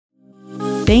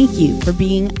Thank you for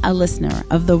being a listener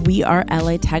of the We Are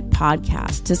LA Tech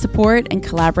podcast. To support and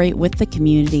collaborate with the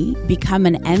community, become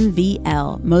an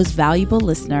MVL Most Valuable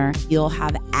Listener. You'll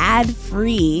have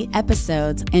ad-free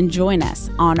episodes and join us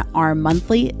on our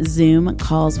monthly Zoom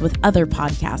calls with other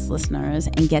podcast listeners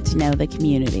and get to know the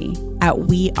community at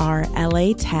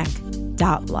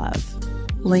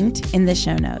WeAreLATech.love. Linked in the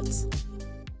show notes.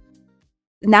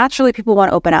 Naturally, people want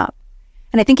to open up.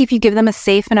 And I think if you give them a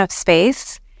safe enough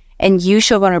space and you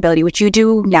show vulnerability, which you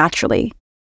do naturally,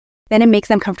 then it makes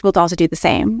them comfortable to also do the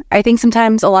same. I think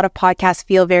sometimes a lot of podcasts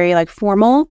feel very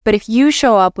formal, but if you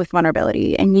show up with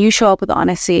vulnerability and you show up with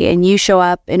honesty and you show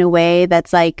up in a way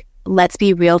that's let's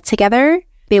be real together,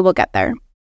 they will get there.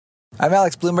 I'm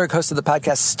Alex Bloomberg, host of the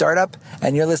podcast Startup,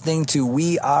 and you're listening to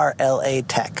We Are LA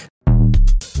Tech.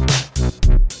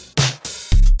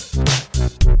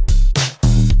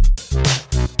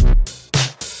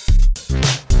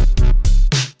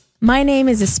 My name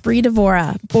is Esprit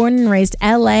Devora, born and raised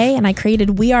LA, and I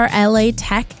created We Are LA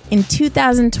Tech in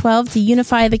 2012 to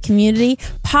unify the community.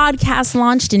 Podcast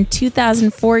launched in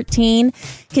 2014,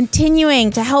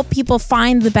 continuing to help people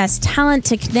find the best talent,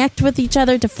 to connect with each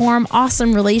other, to form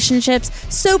awesome relationships.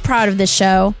 So proud of this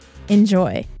show.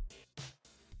 Enjoy.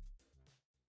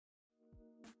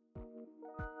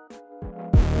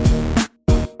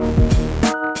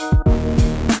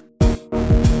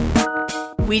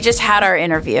 We just had our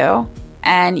interview,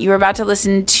 and you were about to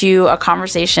listen to a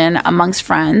conversation amongst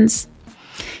friends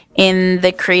in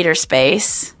the creator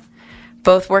space,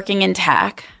 both working in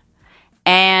tech,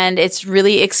 and it's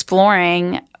really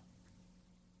exploring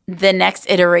the next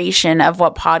iteration of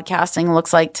what podcasting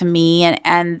looks like to me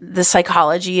and the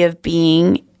psychology of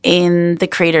being in the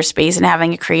creator space and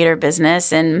having a creator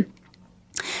business and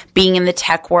being in the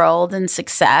tech world and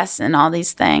success and all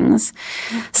these things.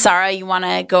 Sara, you want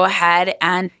to go ahead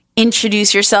and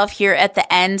introduce yourself here at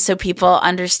the end so people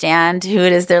understand who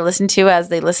it is they're listening to as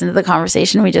they listen to the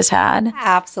conversation we just had?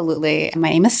 Absolutely. My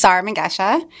name is Sara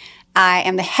Mengesha. I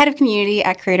am the head of community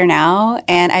at Creator Now,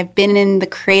 and I've been in the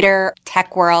creator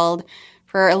tech world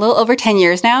for a little over 10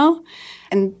 years now.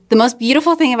 And the most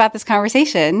beautiful thing about this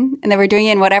conversation, and that we're doing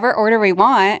it in whatever order we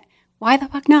want, why the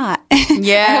fuck not?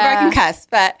 Yeah. I hope I can cuss,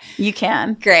 but you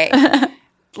can. Great.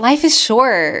 Life is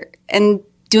short, and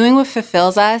doing what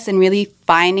fulfills us and really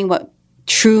finding what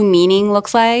true meaning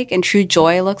looks like and true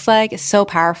joy looks like is so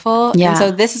powerful. Yeah. And so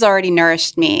this has already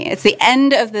nourished me. It's the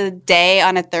end of the day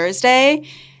on a Thursday,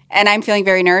 and I'm feeling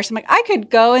very nourished. I'm like, I could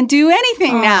go and do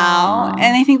anything now.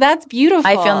 And I think that's beautiful.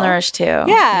 I feel nourished too.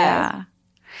 Yeah.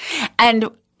 And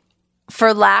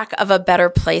for lack of a better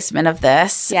placement of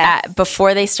this, Yes.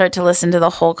 Before they start to listen to the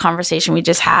whole conversation we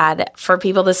just had, for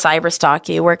people to cyber stalk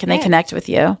you, where can they connect with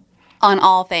you? On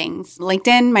all things.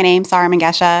 LinkedIn, my name's Sara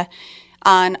Mengesha.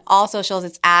 On all socials,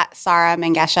 it's at Sara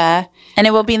Mengesha. And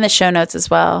it will be in the show notes as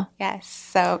well. Yes.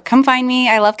 So come find me.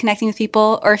 I love connecting with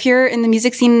people. Or if you're in the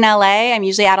music scene in LA, I'm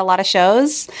usually at a lot of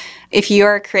shows. If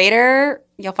you're a creator,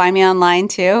 you'll find me online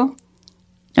too.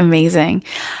 Amazing.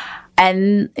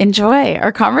 And enjoy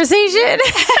our conversation.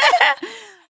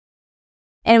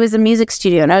 And it was a music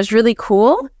studio, and it was really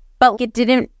cool, but it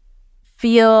didn't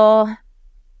feel...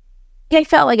 I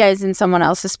felt like I was in someone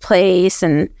else's place,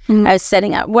 and I was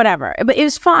setting up, whatever. But it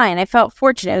was fine. I felt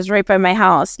fortunate. It was right by my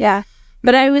house. Yeah.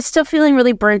 But I was still feeling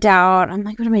really burnt out. I'm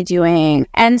like, what am I doing?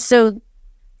 And so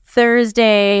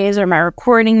Thursdays are my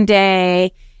recording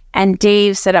day, and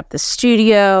Dave set up the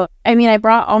studio. I mean, I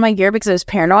brought all my gear because I was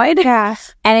paranoid. Yeah.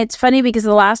 And it's funny because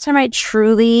the last time I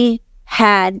truly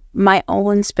had my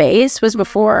own space was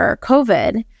before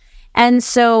COVID. And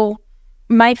so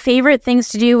my favorite things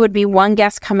to do would be one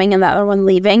guest coming and the other one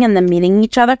leaving and then meeting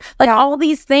each other. All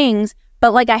these things.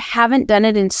 But I haven't done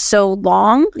it in so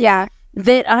long. Yeah.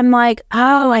 That I'm like,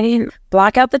 oh, I didn't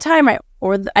block out the time right.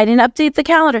 Or I didn't update the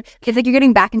calendar. It's like you're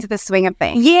getting back into the swing of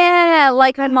things. Yeah.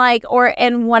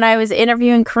 And when I was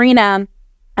interviewing Karina,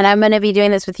 and I'm going to be doing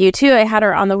this with you too, I had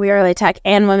her on the WeAreLATech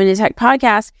and Women in Tech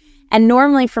podcast. And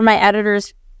normally for my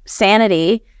editor's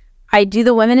sanity, I do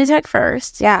the Women in Tech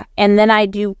first. Yeah. And then I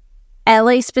do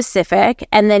LA specific.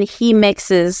 And then he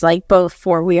mixes both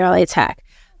for WeAreLATech.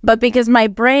 But because my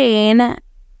brain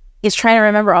is trying to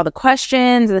remember all the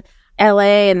questions,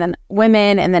 LA and then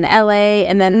women and then LA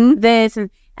and then this. And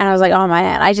I was like, oh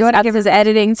man, I just got this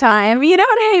editing time. You know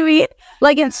what I mean?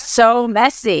 It's so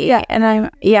messy. Yeah. And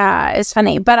it's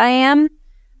funny. But I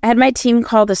had my team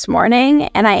call this morning,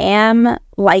 and I am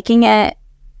liking it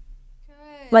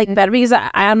better because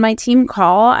on my team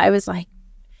call, I was like,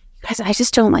 guys, I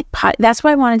just don't like that's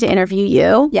why I wanted to interview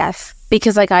you. Yes.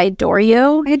 Because I adore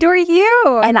you. I adore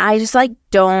you. And I just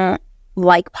don't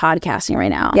like podcasting right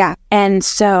now. Yeah. And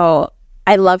so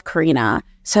I love Karina.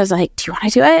 So I was like, do you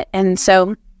want to do it? And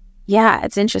so, yeah,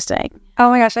 it's interesting. Oh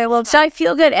my gosh, I love So I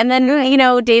feel good. And then, you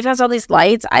know, Dave has all these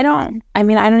lights. I don't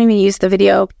even use the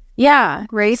video. Yeah.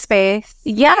 great space.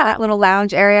 Yeah. Little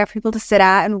lounge area for people to sit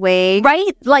at and wait.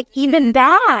 Right? Like even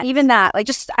that. Like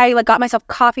I like got myself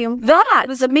coffee and that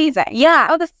was amazing. Yeah.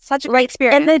 Oh, that's such a great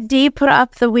experience. And then Dave put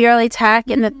up the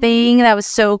WeAreLATech and the thing. That was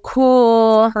so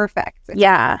cool. Perfect.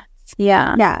 Yeah.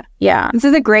 This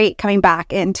is a great coming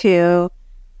back into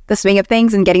the swing of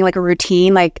things and getting like a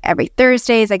routine like every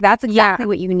Thursdays. Like that's exactly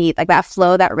what you need. Like that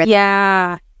flow, that rhythm.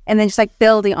 Yeah. And then just like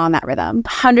building on that rhythm.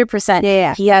 100%.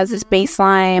 Yeah. He has this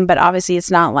baseline, but obviously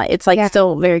it's not like, it's like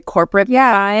still very corporate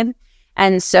vibe.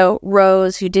 And so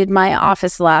Rose, who did my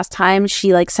office last time,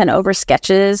 she like sent over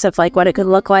sketches of like what it could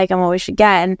look like and what we should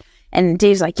get. And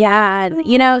Dave's like, yeah,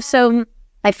 you know, so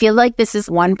I feel like this is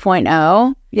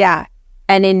 1.0. Yeah.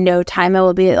 And in no time it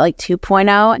will be at like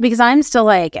 2.0 because I'm still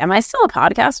like, am I still a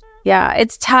podcaster? Yeah,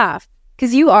 it's tough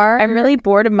Because you are. I'm really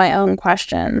bored of my own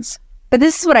questions. But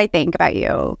this is what I think about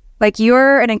you. Like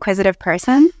you're an inquisitive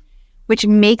person, which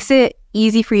makes it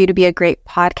easy for you to be a great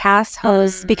podcast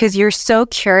host because you're so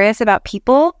curious about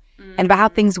people and about how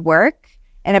things work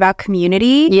and about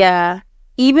community. Yeah.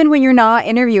 Even when you're not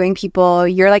interviewing people,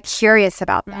 you're like curious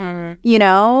about them. You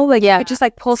know? Like it just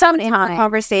like pulls someone into the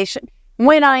conversation.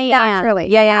 When I Naturally.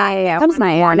 Yeah. Comes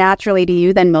more naturally to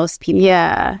you than most people.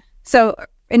 Yeah. So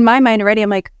in my mind already,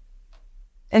 I'm like,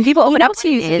 and people open up to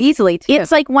you easily too. It's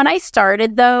like when I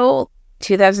started though,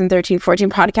 2013, 14,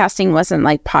 podcasting wasn't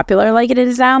like popular like it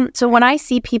is now. So when I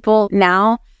see people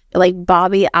now, like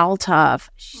Bobby Altov,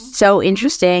 so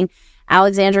interesting,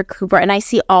 Alexandra Cooper, and I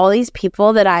see all these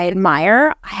people that I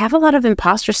admire, I have a lot of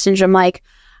imposter syndrome. Like,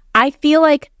 I feel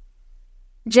like,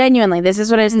 genuinely, this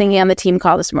is what I was thinking on the team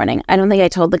call this morning. I don't think I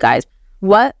told the guys,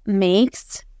 what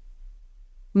makes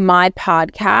my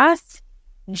podcast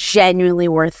genuinely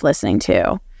worth listening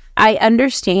to? I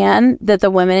understand that the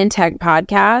Women in Tech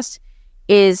podcast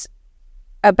is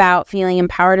about feeling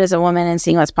empowered as a woman and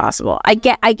seeing what's possible. I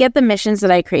get the missions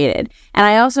that I created. And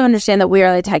I also understand that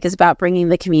WeAreLATech is about bringing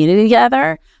the community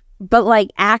together. But like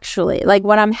actually, like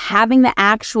when I'm having the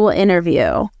actual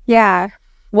interview,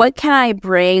 what can I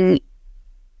bring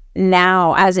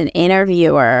now as an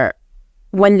interviewer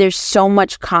when there's so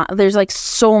much there's like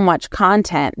so much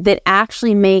content that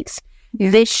actually makes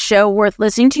this show worth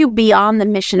listening to beyond the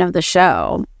mission of the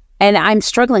show? And I'm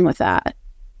struggling with that.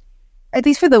 At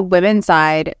least for the women's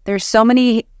side, there's so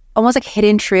many almost like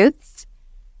hidden truths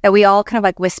that we all kind of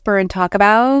like whisper and talk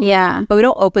about. Yeah. But we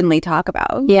don't openly talk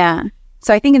about. Yeah.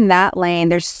 So I think in that lane,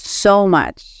 there's so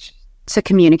much to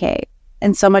communicate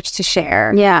and so much to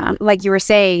share. Yeah. Like you were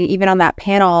saying, even on that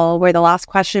panel where the last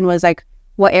question was like,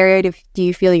 what area do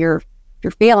you feel you're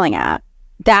failing at?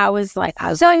 That was like,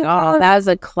 that was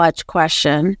a clutch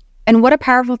question. And what a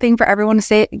powerful thing for everyone to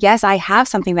say, yes, I have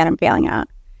something that I'm failing at.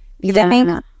 Because I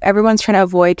think everyone's trying to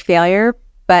avoid failure,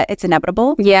 but it's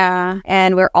inevitable. Yeah.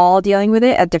 And we're all dealing with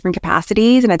it at different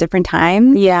capacities and at different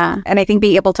times. Yeah. And I think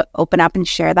being able to open up and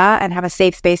share that and have a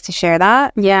safe space to share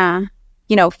that. Yeah.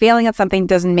 You know, failing at something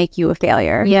doesn't make you a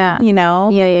failure. Yeah. You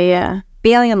know? Yeah.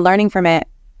 Failing and learning from it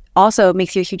also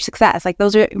makes you a huge success. Like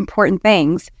those are important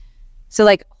things. So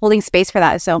like holding space for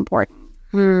that is so important.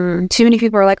 Too many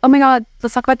people are like, oh my God,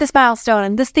 let's talk about this milestone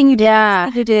and this thing you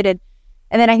did.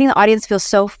 And then I think the audience feels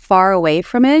so far away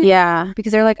from it. Yeah.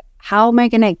 Because they're like, how am I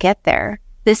going to get there?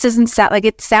 This doesn't sound like,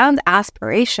 it sounds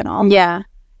aspirational. Yeah.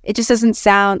 It just doesn't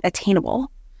sound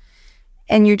attainable.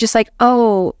 And you're just like,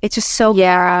 oh, it's just so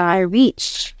I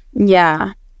reach.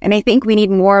 Yeah. And I think we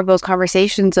need more of those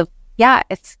conversations of,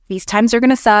 it's these times are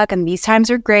going to suck and these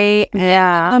times are great.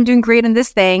 Yeah. I'm doing great in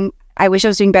this thing. I wish I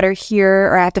was doing better here,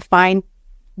 or I have to find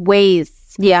ways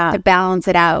to balance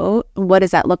it out. What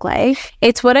does that look like?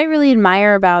 It's what I really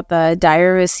admire about the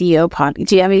Diary of a CEO podcast.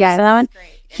 Do you have that one?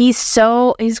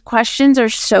 His questions are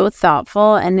so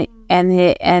thoughtful and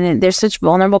there's such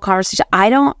vulnerable conversation.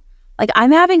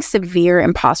 I'm having severe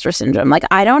imposter syndrome. Like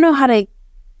I don't know how to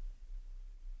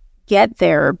get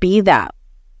there or be that.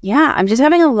 Yeah, I'm just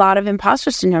having a lot of imposter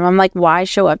syndrome. I'm like, why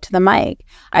show up to the mic?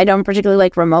 I don't particularly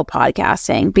like remote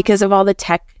podcasting because of all the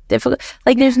tech difficult.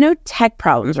 Like, there's no tech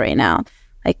problems right now.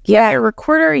 Like, a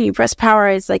recorder, you press power,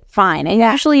 it's like fine. And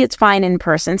actually, it's fine in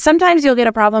person. Sometimes you'll get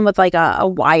a problem with like a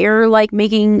wire, like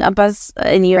making a buzz,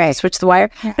 and you switch the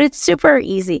wire. Yeah. But it's super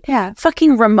easy. Yeah.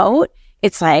 Fucking remote.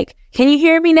 It's like, can you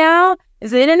hear me now? Is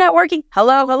the internet working?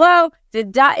 Hello.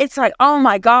 It's like, oh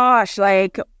my gosh,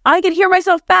 like I could hear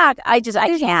myself back. I can't.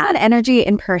 That energy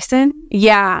in person.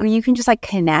 Yeah. I mean, you can just like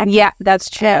connect. Yeah, that's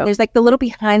true. There's like the little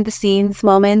behind the scenes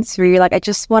moments where you're like, I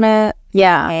just want to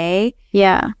play.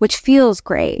 Yeah. Which feels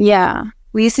great. Yeah.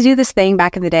 We used to do this thing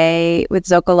back in the day with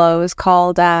Zocalo. It was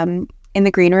called In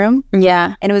the Green Room.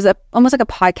 Yeah. And it was almost like a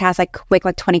podcast, like quick,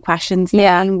 like 20 questions.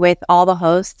 Yeah. With all the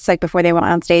hosts, like before they went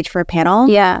on stage for a panel.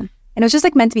 Yeah. And it was just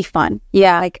like meant to be fun.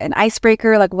 Yeah. Like an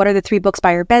icebreaker, like what are the 3 books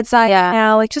by your bedside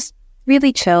now? Like just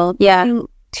really chill. Yeah. Nothing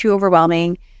too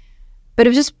overwhelming. But it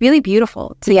was just really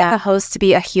beautiful to get the host to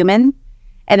be a human.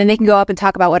 And then they can go up and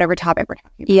talk about whatever topic we're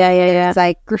talking about. Yeah. It's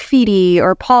like graffiti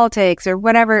or politics or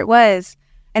whatever it was.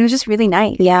 And it was just really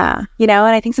nice. Yeah. You know,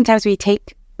 and I think sometimes we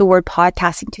take the word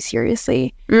podcasting too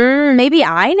seriously. Maybe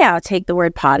I now take the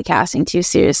word podcasting too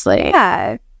seriously.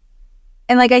 Yeah.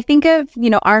 And like, I think of, you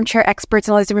know, armchair experts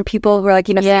and all these different people who are like,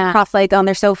 you know, sitting cross-legged on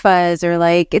their sofas or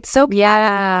like, it's so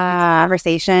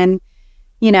conversation,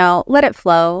 you know, let it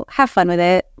flow, have fun with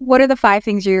it. What are the 5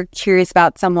 things you're curious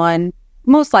about someone?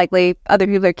 Most likely other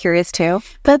people are curious too.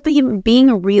 But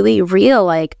being really real,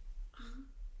 like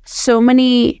so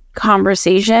many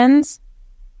conversations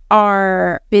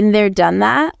are been there, done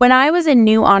that. When I was a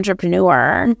new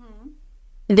entrepreneur,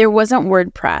 there wasn't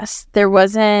WordPress. There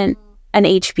wasn't an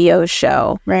HBO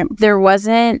show. Right. There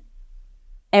wasn't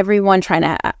everyone trying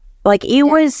to, like, it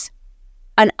was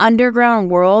an underground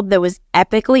world that was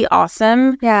epically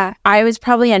awesome. Yeah. I was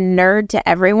probably a nerd to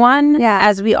everyone,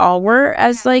 as we all were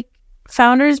as like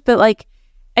founders. But like,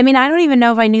 I mean, I don't even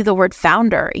know if I knew the word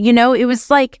founder. You know, it was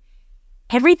like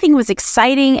everything was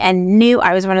exciting and new.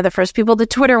 I was one of the first people to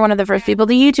Twitter, one of the first people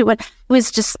to YouTube. It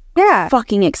was just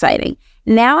fucking exciting.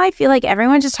 Now I feel like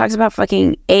everyone just talks about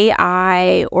fucking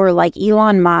AI or like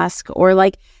Elon Musk or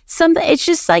like something. It's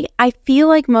just like, I feel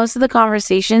like most of the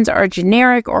conversations are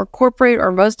generic or corporate,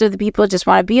 or most of the people just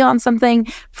want to be on something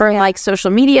for like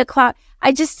social media clout.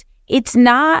 It's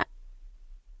not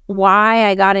why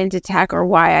I got into tech or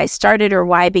why I started or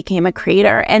why I became a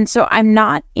creator. And so I'm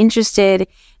not interested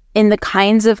in the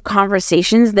kinds of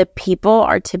conversations that people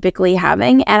are typically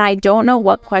having. And I don't know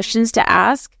what questions to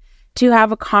ask to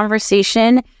have a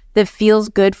conversation that feels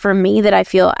good for me, that I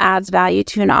feel adds value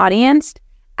to an audience.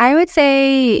 I would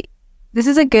say this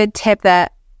is a good tip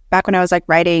that back when I was like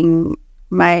writing,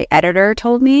 my editor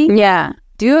told me. Yeah.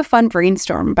 Do a fun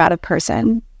brainstorm about a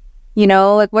person. You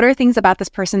know, like what are things about this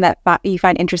person that you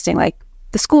find interesting? Like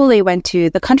the school they went to,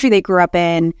 the country they grew up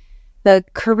in, the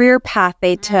career path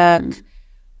they took.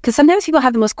 Because sometimes people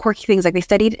have the most quirky things, like they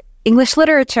studied English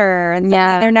literature and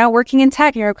they're now working in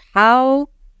tech. You're like, how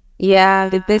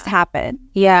did this happen?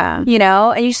 Yeah. You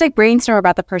know, and you just like brainstorm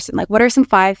about the person. Like, what are some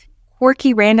 5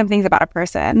 quirky, random things about a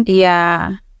person?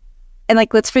 Yeah. And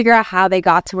like, let's figure out how they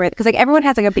got to where, because like everyone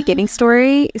has like a beginning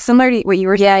story, similar to what you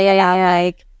were saying about,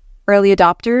 like early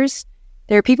adopters.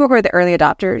 There are people who are the early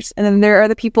adopters. And then there are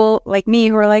the people like me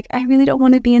who are like, I really don't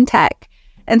want to be in tech.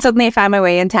 And suddenly I found my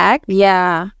way in tech.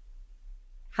 Yeah.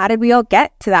 How did we all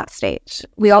get to that stage?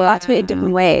 We all got to it in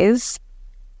different ways.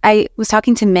 I was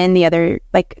talking to Min the other,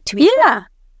 like 2 weeks ago,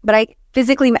 but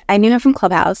I knew him from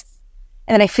Clubhouse,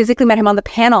 and then I physically met him on the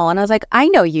panel, and I was like, I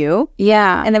know you.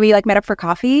 Yeah. And then we like met up for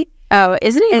coffee. Oh,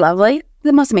 isn't he lovely?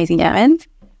 The most amazing human.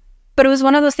 But it was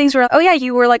one of those things where, oh yeah,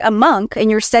 you were like a monk, and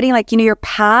you're studying, like, you know, your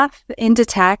path into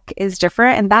tech is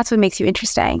different, and that's what makes you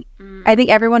interesting. I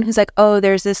think everyone who's like, oh,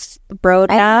 there's this bro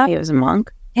now. He was a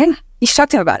monk. Yeah. You should talk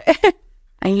to him about it.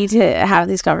 I need to have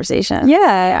these conversations.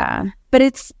 Yeah. But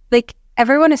it's like,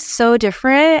 everyone is so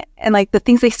different, and like the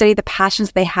things they study, the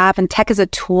passions they have, and tech is a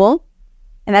tool,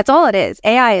 and that's all it is.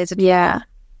 AI is a tool.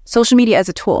 Social media is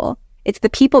a tool. It's the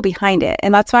people behind it,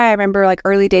 and that's why I remember like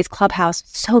early days Clubhouse,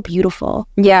 so beautiful.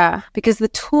 Yeah, because the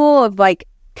tool of like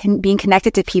being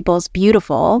connected to people is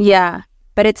beautiful. Yeah,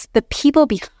 but it's the people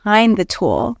behind the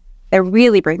tool that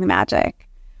really bring the magic.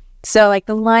 So like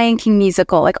the Lion King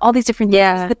musical, like all these different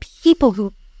things, the people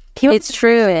who. It's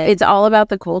true. It's all about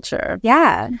the culture.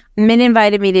 Yeah. Min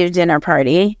invited me to a dinner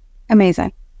party.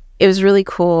 Amazing. It was really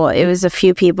cool. It was a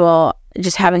few people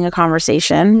just having a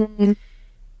conversation. Mm-hmm.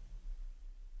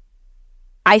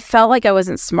 I felt like I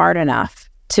wasn't smart enough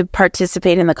to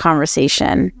participate in the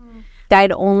conversation.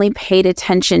 I'd only paid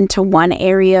attention to one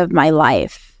area of my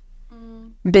life,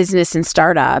 business and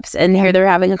startups. And here they're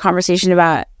having a conversation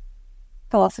about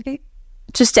philosophy.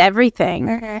 Just everything.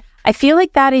 Okay. I feel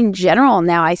like that in general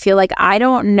now. I feel like I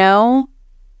don't know.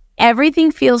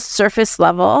 Everything feels surface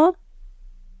level.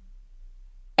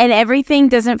 and everything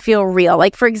doesn't feel real.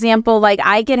 Like, for example, like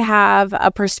I could have a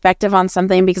perspective on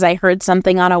something because I heard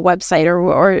something on a website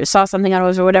or saw something on a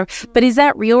website or whatever. But is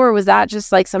that real, or was that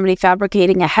just like somebody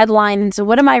fabricating a headline? And so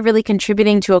what am I really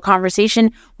contributing to a conversation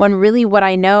when really what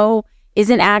I know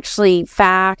isn't actually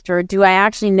fact? Or do I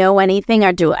actually know anything?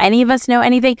 Or do any of us know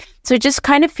anything? So it just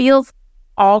kind of feels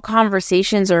all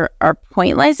conversations are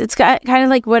pointless. It's got kind of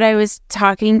like what I was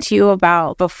talking to you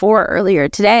about before earlier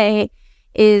today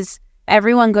is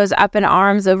everyone goes up in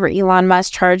arms over Elon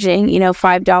Musk charging,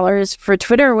 $5 for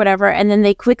Twitter or whatever. And then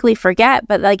they quickly forget.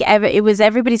 But like it was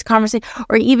everybody's conversation.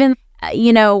 Or even,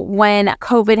 when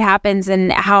COVID happens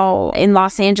and how in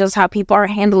Los Angeles, how people are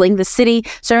handling the city.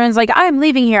 So everyone's like, I'm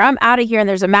leaving here. I'm out of here. And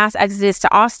there's a mass exodus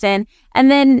to Austin. And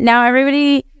then now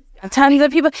tons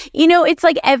of people, it's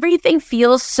like everything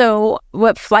feels so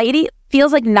flighty,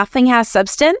 feels like nothing has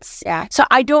substance. Yeah. So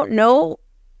I don't know.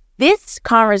 This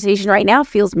conversation right now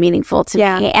feels meaningful to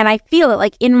me, and I feel it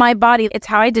like in my body. It's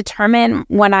how I determine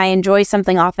when I enjoy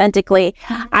something authentically.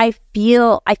 I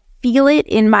feel it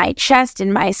in my chest,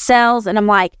 in my cells, and I'm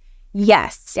like,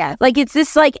 yes. Like it's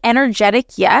this like energetic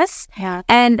yes. Yeah.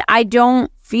 And I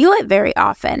don't feel it very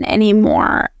often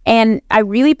anymore. And I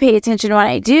really pay attention to what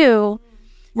I do.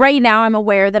 Right now, I'm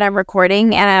aware that I'm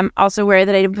recording, and I'm also aware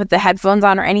that I didn't put the headphones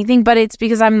on or anything, but it's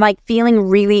because I'm like feeling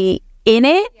really in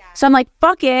it. Yeah. So I'm like,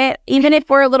 fuck it. Even if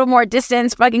we're a little more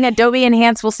distance, fucking Adobe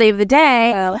Enhance will save the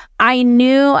day. Oh. I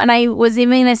knew, and I was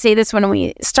even going to say this when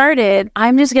we started,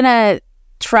 I'm just going to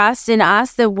trust in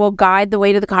us that we'll guide the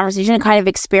way to the conversation and kind of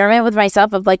experiment with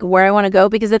myself of like where I want to go.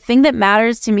 Because the thing that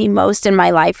matters to me most in my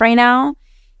life right now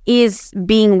is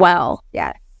being well.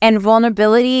 Yeah. And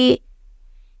vulnerability.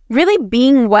 Really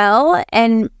being well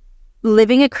and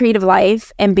living a creative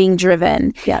life and being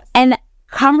driven. Yes. And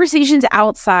conversations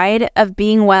outside of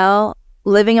being well,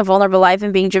 living a vulnerable life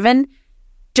and being driven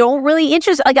don't really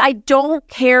interest. Like I don't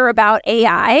care about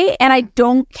AI and I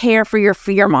don't care for your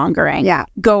fear mongering. Yeah.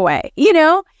 Go away,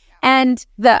 And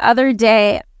the other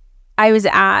day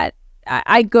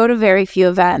I go to very few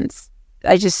events.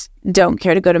 I just don't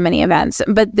care to go to many events,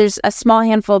 but there's a small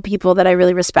handful of people that I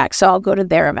really respect, so I'll go to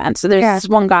their events. So there's this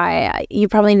one guy, you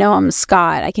probably know him,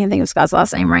 Scott. I can't think of Scott's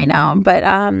last name right now, but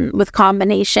with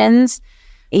Combinations,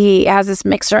 he has this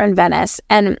mixer in Venice,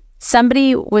 and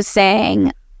somebody was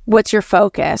saying, "What's your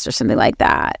focus?" or something like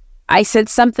that. I said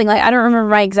something like, I don't remember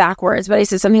my exact words, but I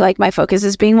said something like, "My focus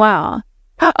is being well."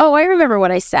 Oh, I remember what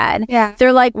I said. Yeah.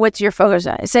 They're like, "What's your focus?"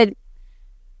 I said,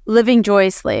 "Living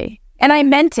joyously." And I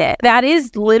meant it. That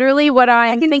is literally what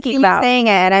I'm thinking about. Saying it,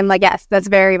 and I'm like, yes, that's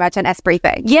very much an Esprit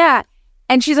thing. Yeah.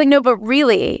 And she's like, no, but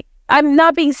really, I'm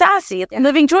not being sassy. Yeah.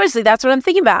 Living joyously, that's what I'm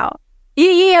thinking about.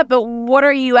 Yeah, but what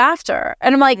are you after?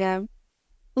 And I'm like,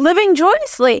 living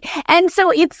joyously. And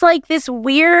so it's like this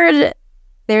weird...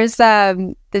 There's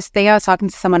this thing I was talking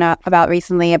to someone about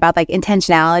recently about like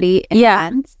intentionality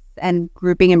and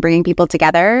grouping and bringing people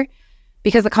together.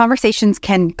 Because the conversations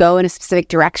can go in a specific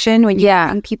direction when you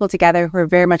bring people together who are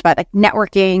very much about like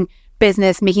networking,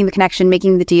 business, making the connection,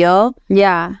 making the deal.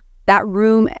 Yeah. That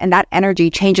room and that energy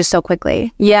changes so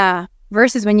quickly. Yeah.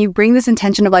 Versus when you bring this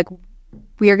intention of like,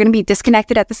 we are going to be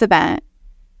disconnected at this event.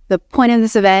 The point of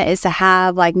this event is to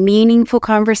have like meaningful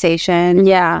conversation.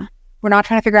 Yeah. We're not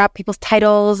trying to figure out people's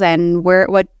titles and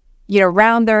what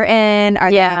round they're in, are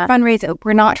they fundraising.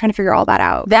 We're not trying to figure all that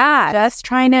out. Just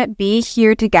trying to be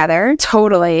here together.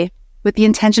 Totally. With the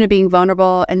intention of being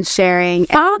vulnerable and sharing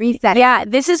and resetting. Yeah,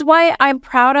 this is why I'm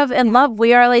proud of and love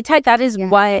WeAreLATech. That is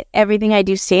what everything I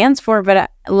do stands for. But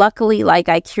luckily, like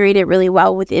I curate it really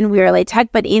well within WeAreLATech.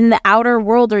 But in the outer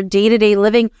world or day-to-day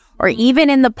living, or even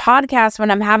in the podcast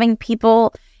when I'm having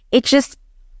people, it just...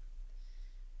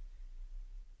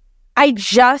 I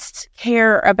just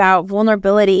care about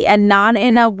vulnerability and not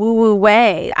in a woo-woo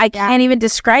way. I can't even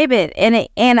describe it.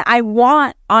 And I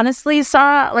want, honestly,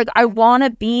 Sara, like I want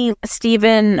to be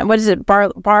Stephen, what is it,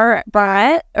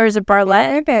 Bartlett? Or is it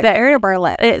Bartlett?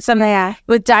 Bartlett. It's something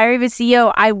with Diary of a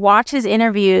CEO. I watch his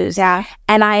interviews and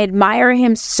I admire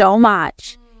him so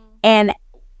much. And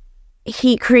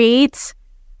he creates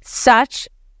such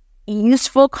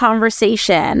useful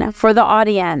conversation for the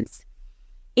audience.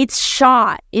 It's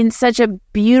shot in such a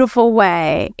beautiful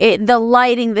way. The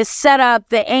lighting, the setup,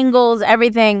 the angles,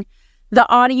 everything. The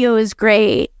audio is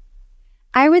great.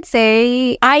 I would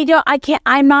say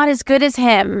I'm not as good as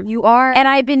him. You are. And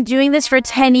I've been doing this for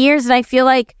 10 years and I feel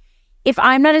like if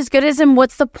I'm not as good as him,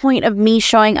 what's the point of me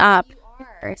showing up? You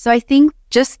are. So I think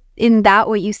just in that,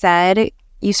 what you said,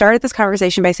 you started this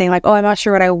conversation by saying like, oh, I'm not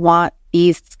sure what I want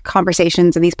these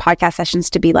conversations and these podcast sessions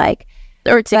to be like.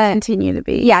 Or to continue to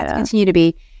be. Yeah, to continue to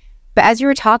be. But as you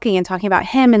were talking about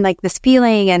him and like this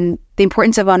feeling and the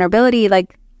importance of vulnerability,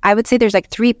 like I would say there's like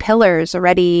 3 pillars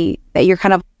already that you're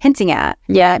kind of hinting at.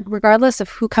 Yeah. Regardless of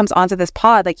who comes onto this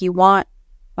pod, like you want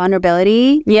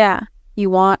vulnerability. Yeah.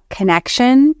 You want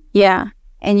connection. Yeah.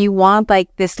 And you want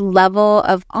like this level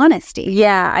of honesty.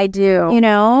 Yeah, I do. You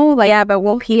know? Like, yeah, but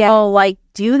will people like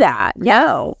do that?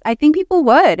 No. I think people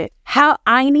would. How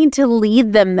I need to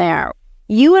lead them there.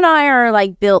 You and I are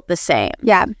like built the same.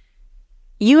 Yeah.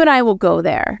 You and I will go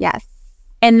there. Yes.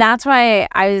 And that's why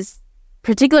I was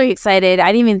particularly excited.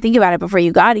 I didn't even think about it before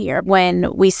you got here.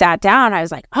 When we sat down, I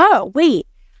was like, oh, wait,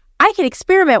 I can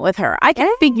experiment with her. I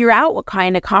can figure out what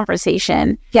kind of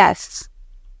conversation. Yes.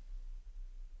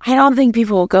 I don't think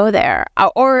people will go there.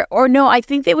 Or no, I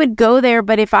think they would go there,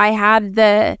 but if I had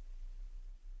I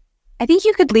think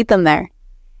you could lead them there.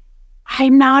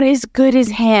 I'm not as good as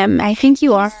him. I think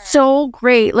you are. So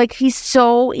great. Like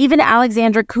even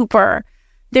Alexandra Cooper,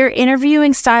 their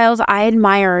interviewing styles I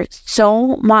admire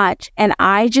so much. And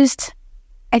I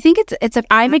think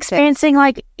I'm experiencing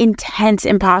like intense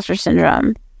imposter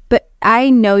syndrome. But I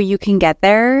know you can get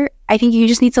there. I think you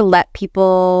just need to let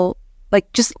people,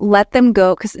 like, just let them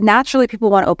go, because naturally people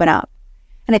want to open up.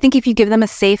 And I think if you give them a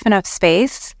safe enough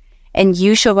space and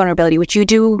you show vulnerability, which you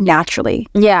do naturally,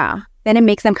 then it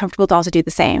makes them comfortable to also do the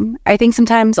same. I think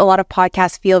sometimes a lot of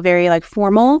podcasts feel very like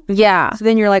formal. Yeah. So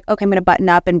then you're like, okay, I'm going to button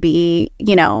up and be,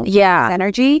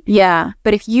 energy. Yeah.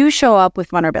 But if you show up with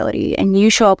vulnerability and you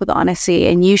show up with honesty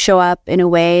and you show up in a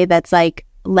way that's like,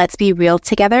 let's be real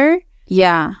together.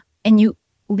 Yeah. And you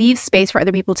leave space for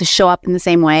other people to show up in the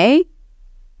same way,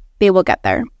 they will get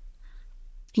there.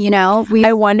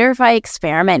 I wonder if I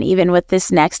experiment even with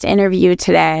this next interview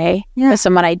today with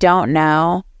someone I don't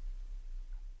know.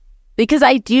 Because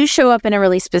I do show up in a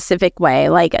really specific way,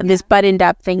 like this buttoned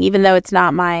up thing, even though it's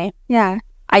not my... Yeah.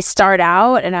 I start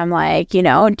out and I'm like,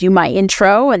 do my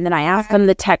intro and then I ask them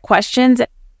the tech questions.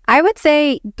 I would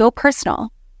say go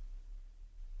personal.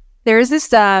 There is this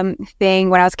thing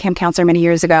when I was a camp counselor many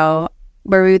years ago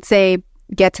where we would say,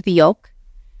 get to the yolk.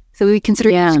 So we would consider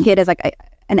each kid as like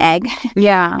an egg.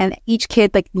 Yeah. And each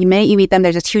kid, like the minute you meet them,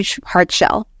 there's this huge hard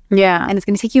shell. Yeah. And it's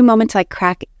going to take you a moment to like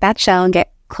crack that shell and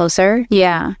get closer.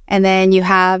 Yeah. And then you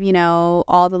have,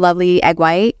 all the lovely egg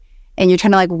white and you're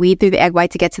trying to like weed through the egg white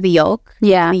to get to the yolk.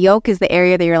 Yeah. And the yolk is the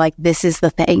area that you're like, this is the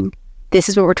thing. This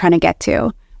is what we're trying to get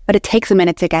to. But it takes a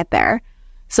minute to get there.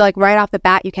 So like right off the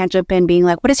bat, you can't jump in being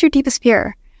like, what is your deepest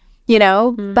fear?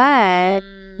 But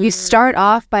you start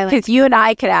off by like... Because you and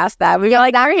I could ask that. We're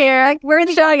like, we're here. Like, we're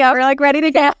showing up. We're like ready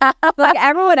to go. Like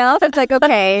everyone else, it's like,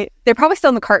 okay, they're probably still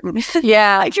in the carton.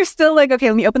 Yeah. Like you're still like, okay,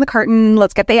 let me open the carton.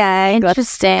 Let's get the egg.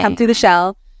 Interesting. Let's come through the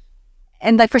shell.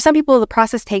 And like for some people, the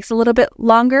process takes a little bit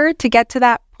longer to get to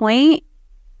that point.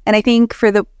 And I think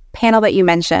for the panel that you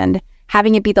mentioned,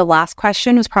 having it be the last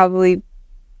question was probably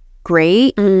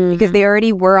great because they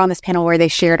already were on this panel where they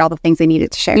shared all the things they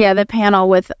needed to share. Yeah, the panel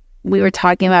we were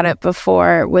talking about it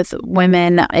before with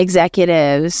women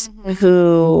executives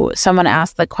who someone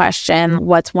asked the question,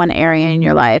 what's one area in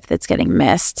your life that's getting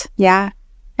missed? Yeah.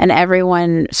 And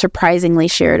everyone surprisingly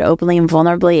shared openly and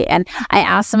vulnerably. And I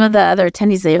asked some of the other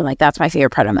attendees, they were like, that's my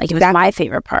favorite part. I'm like, it was my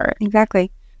favorite part.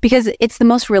 Exactly. Because it's the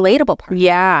most relatable part.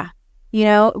 Yeah.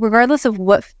 Regardless of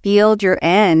what field you're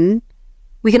in,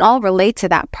 we can all relate to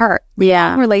that part.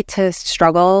 Yeah. We can relate to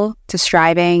struggle, to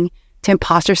striving, to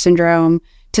imposter syndrome,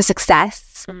 to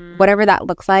success, whatever that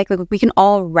looks like. Like we can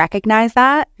all recognize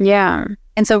that. Yeah.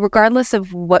 And so regardless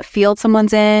of what field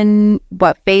someone's in,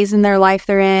 what phase in their life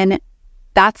they're in,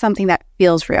 that's something that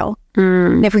feels real.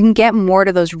 And if we can get more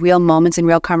to those real moments and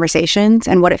real conversations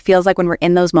and what it feels like when we're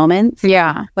in those moments,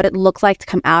 what it looks like to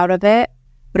come out of it,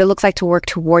 what it looks like to work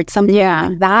towards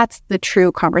something, that's the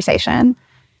true conversation.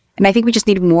 And I think we just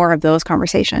need more of those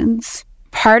conversations.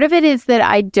 Part of it is that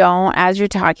I don't, as you're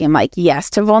talking, I'm like, yes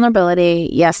to vulnerability,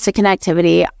 yes to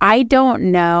connectivity. I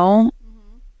don't know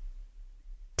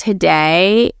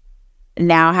today,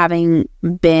 now having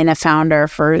been a founder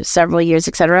for several years,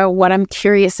 etc., what I'm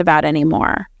curious about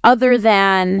anymore, other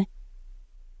than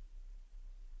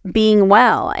being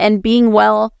well. And being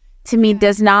well to me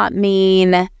does not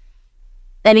mean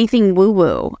anything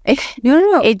woo-woo.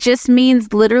 No. It just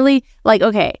means literally like,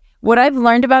 okay, what I've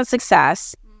learned about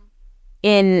success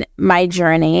in my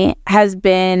journey has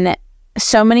been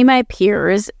so many of my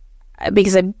peers,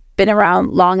 because I've been around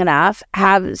long enough,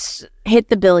 have hit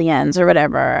the billions or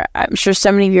whatever. I'm sure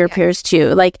so many of your peers too.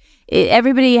 Like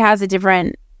everybody has a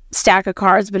different stack of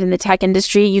cards, but in the tech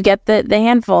industry, you get the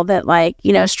handful that like,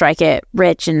 strike it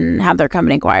rich and have their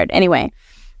company acquired. Anyway,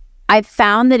 I've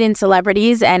found that in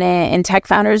celebrities and in tech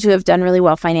founders who have done really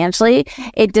well financially,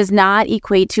 it does not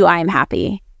equate to I'm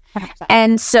happy. 100%.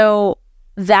 And so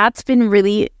that's been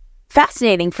really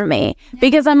fascinating for me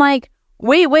because I'm like,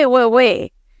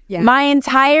 wait. Yeah. My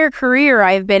entire career,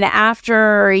 I've been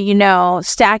after,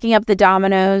 stacking up the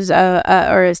dominoes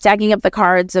or stacking up the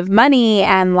cards of money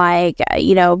and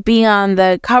being on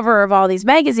the cover of all these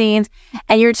magazines.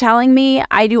 And you're telling me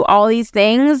I do all these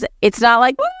things. It's not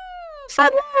like, woo,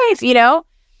 fun life,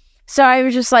 So I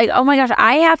was just like, oh my gosh,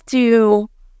 I have to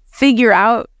figure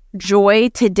out joy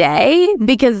today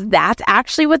because that's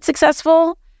actually what's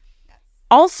successful.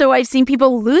 Also, I've seen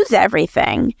people lose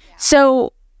everything.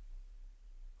 So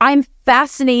I'm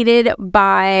fascinated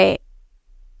by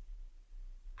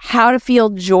how to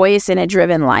feel joyous in a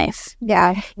driven life.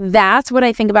 Yeah. That's what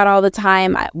I think about all the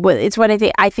time. It's what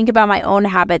I think about my own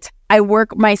habits. I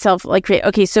work myself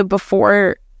okay, so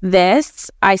before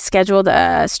this, I scheduled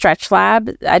a stretch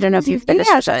lab. I don't know if you've been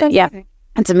to stretch. Yeah,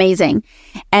 it's amazing.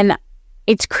 And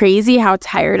it's crazy how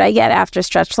tired I get after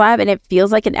stretch lab, and it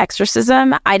feels like an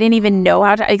exorcism. I didn't even know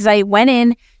how to, because I went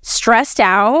in stressed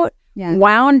out,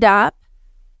 wound up,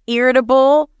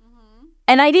 irritable,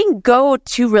 and I didn't go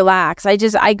to relax.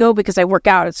 I go because I work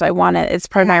out, so I want to, it's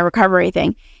part of my recovery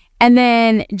thing. And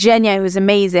then Jenya, who's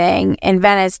amazing in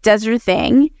Venice, does her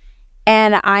thing.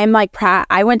 And I'm like,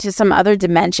 I went to some other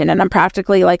dimension and I'm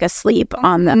practically like asleep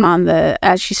on the,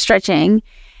 as she's stretching.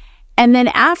 And then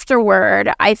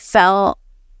afterward, I felt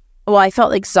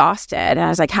exhausted. And I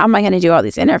was like, how am I going to do all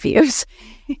these interviews?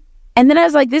 And then I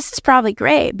was like, this is probably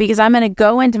great because I'm going to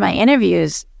go into my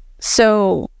interviews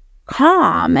so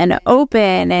calm and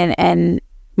open and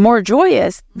more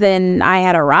joyous than I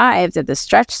had arrived at the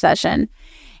stretch session.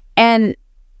 And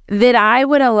that I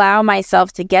would allow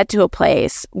myself to get to a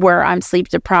place where I'm sleep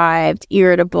deprived,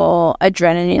 irritable,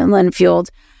 adrenaline fueled.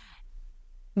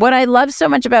 What I love so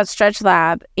much about Stretch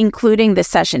Lab, including this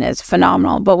session, is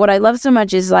phenomenal. But what I love so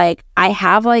much is like I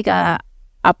have like a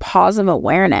pause of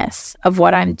awareness of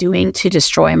what I'm doing to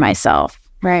destroy myself.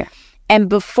 Right. And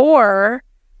before,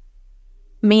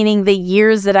 meaning the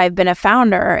years that I've been a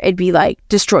founder, it'd be like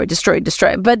destroy,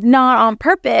 but not on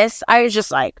purpose. I was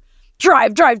just like,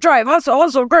 drive,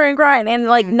 hustle, grind, and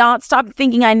like not stop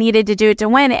thinking I needed to do it to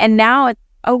win. And now it's,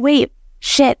 oh wait,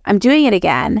 shit, I'm doing it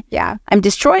again. Yeah. I'm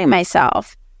destroying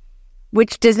myself,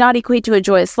 which does not equate to a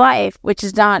joyous life, which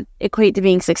does not equate to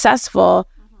being successful.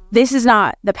 This is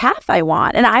not the path I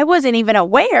want. And I wasn't even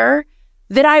aware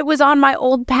that I was on my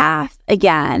old path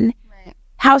again. Right.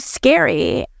 How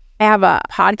scary. I have a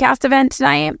podcast event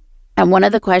tonight. And one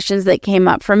of the questions that came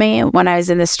up for me when I was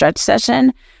in the stretch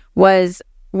session was,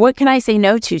 what can I say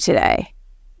no to today?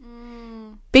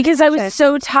 Because I was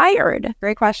so tired.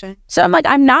 Great question. So I'm like,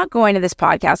 I'm not going to this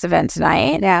podcast event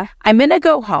tonight. Yeah. I'm going to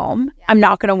go home. Yeah. I'm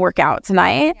not going to work out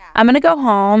tonight. Yeah. I'm going to go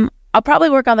home. I'll probably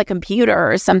work on the computer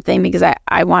or something because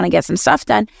I want to get some stuff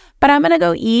done. But I'm going to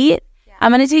go eat. Yeah.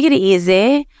 I'm going to take it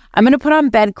easy. I'm going to put on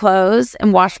bed clothes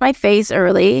and wash my face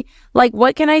early. Like,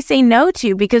 what can I say no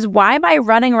to? Because why am I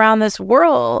running around this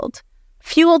world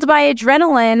fueled by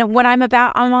adrenaline when I'm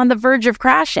on the verge of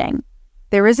crashing?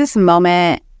 There was this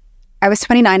moment, I was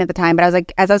 29 at the time, but I was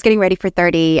like, as I was getting ready for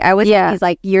 30, I was in these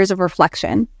like years of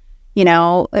reflection.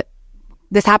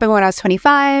 This happened when I was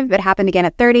 25. It happened again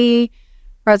at 30.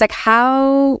 Where I was like,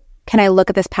 how can I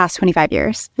look at this past 25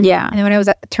 years? Yeah. And then when I was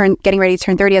getting ready to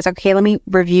turn 30, I was like, okay, let me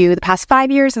review the past 5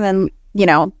 years and then,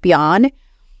 beyond.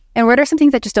 And what are some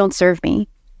things that just don't serve me?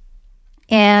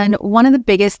 And one of the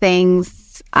biggest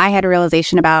things I had a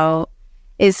realization about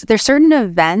is there's certain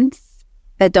events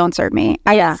that don't serve me.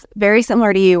 It's very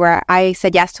similar to you, where I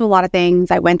said yes to a lot of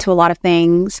things. I went to a lot of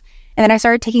things. And then I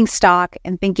started taking stock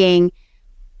and thinking,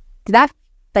 did that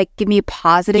give me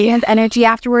positive energy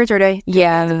afterwards, or did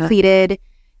I depleted?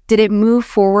 Did it move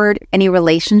forward any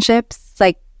relationships?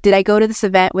 Did I go to this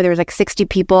event where there was 60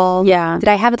 people? Yeah. Did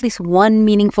I have at least one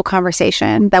meaningful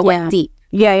conversation that went deep?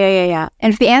 Yeah.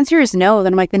 And if the answer is no,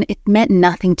 then I'm like, then it meant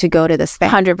nothing to go to this thing.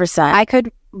 100%. I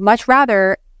could much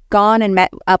rather gone and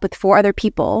met up with 4 other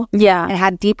people. Yeah. And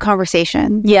had deep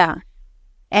conversation. Yeah.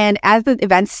 And as the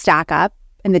events stack up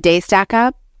and the days stack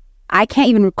up, I can't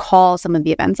even recall some of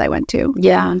the events I went to.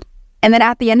 Yeah. And then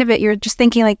at the end of it, you're just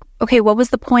thinking okay, what was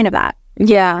the point of that?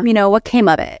 Yeah. What came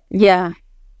of it? Yeah.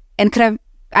 And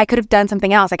I could have done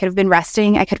something else. I could have been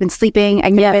resting. I could have been sleeping. I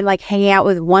could have been hanging out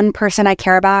with one person I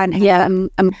care about and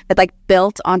that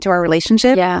built onto our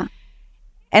relationship. Yeah.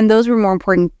 And those were more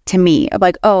important to me of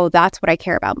oh, that's what I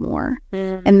care about more.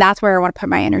 And that's where I want to put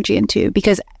my energy into,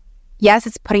 because yes,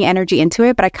 it's putting energy into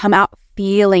it, but I come out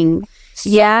feeling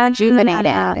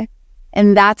rejuvenated.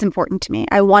 And that's important to me.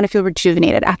 I want to feel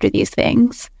rejuvenated after these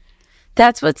things.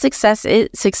 That's what success is.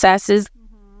 Success is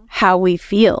how we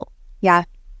feel. Yeah.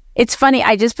 It's funny.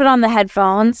 I just put on the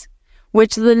headphones,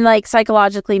 which then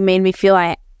psychologically made me feel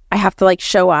I have to like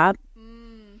show up.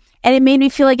 And it made me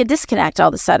feel like a disconnect all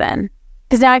of a sudden.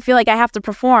 Because now I feel like I have to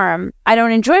perform. I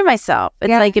don't enjoy myself. It's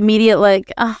like immediate,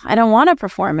 like, oh, I don't want to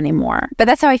perform anymore. But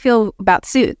that's how I feel about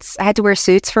suits. I had to wear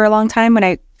suits for a long time when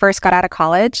I first got out of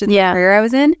college and the career I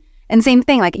was in. And same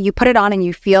thing, like you put it on and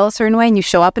you feel a certain way and you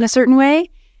show up in a certain way.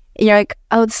 And you're like,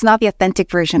 oh, it's not the authentic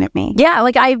version of me. Yeah,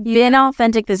 like I've been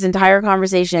authentic this entire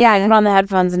conversation. Yeah, I put on the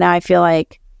headphones and now I feel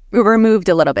like removed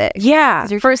a little bit. Yeah,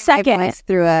 for a second.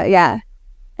 Through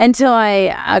until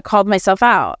I called myself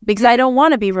out because I don't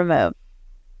want to be removed.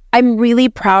 I'm really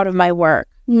proud of my work.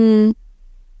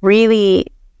 Really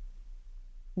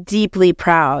deeply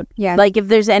proud. Yeah. Like if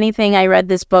there's anything, I read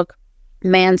this book,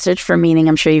 Man's Search for Meaning.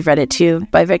 I'm sure you've read it too.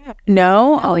 By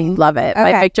No? Oh, you love it.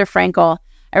 Okay. By Viktor Frankl.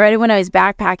 I read it when I was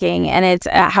backpacking, and it's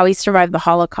how he survived the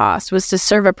Holocaust was to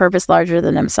serve a purpose larger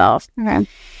than himself. Okay.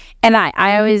 And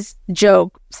I always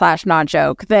joke / not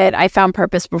joke that I found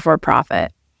purpose before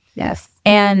profit. Yes.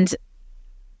 And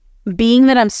being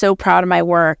that I'm so proud of my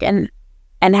work and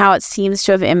how it seems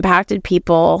to have impacted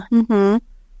people,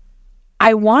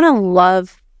 I want to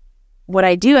love what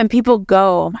I do. And people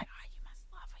go, oh my God, you must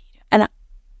love what you do. And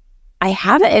I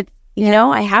haven't,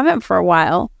 I haven't for a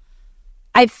while.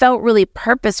 I felt really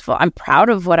purposeful. I'm proud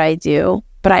of what I do,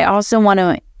 but I also want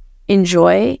to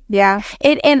enjoy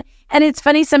it. And it's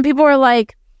funny, some people are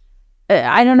like,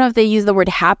 I don't know if they use the word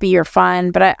happy or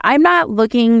fun, but I'm not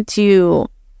looking to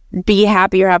be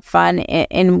happy or have fun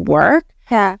in work.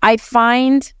 Yeah. I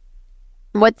find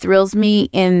what thrills me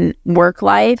in work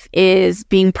life is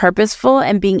being purposeful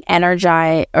and being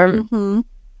energized, or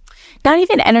not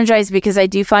even energized because I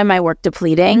do find my work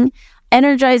depleting.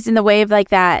 Energized in the way of like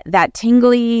that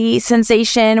tingly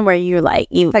sensation where you're like,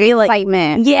 you feel like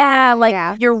excitement.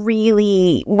 You're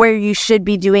really where you should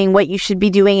be doing what you should be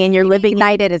doing, and you're living.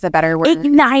 Ignited is a better word.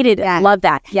 Ignited. Love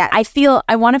that. Yeah.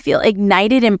 I want to feel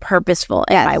ignited and purposeful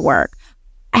in my work.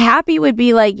 Happy would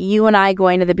be like you and I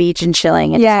going to the beach and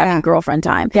chilling and having girlfriend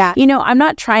time. Yeah. I'm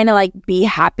not trying to like be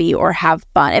happy or have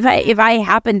fun. If I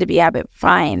happen to be happy,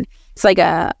 fine. It's like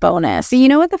a bonus. So you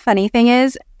know what the funny thing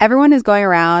is? Everyone is going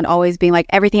around always being like,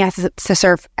 everything has to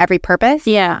serve every purpose.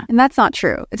 Yeah. And that's not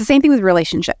true. It's the same thing with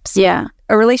relationships. Yeah.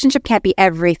 A relationship can't be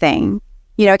everything.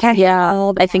 It can't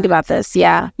I think about this.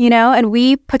 Yeah. And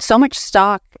we put so much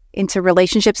stock into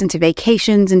relationships, into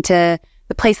vacations, into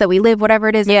the place that we live, whatever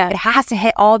it is. Yeah. It has to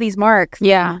hit all these marks.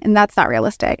 Yeah. And that's not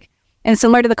realistic. And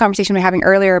similar to the conversation we were having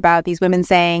earlier about these women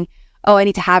saying, oh, I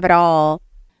need to have it all.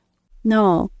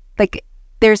 No. Like,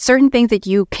 there's certain things that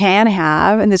you can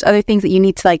have, and there's other things that you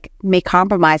need to like make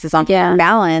compromises on.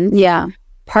 Balance. Yeah.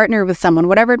 Partner with someone,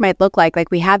 whatever it might look like.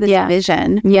 Like we have this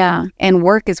vision. Yeah. And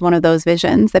work is one of those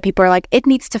visions that people are like, it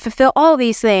needs to fulfill all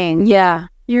these things. Yeah.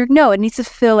 No, it needs to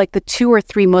fulfill like the 2 or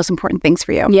 3 most important things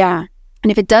for you. Yeah.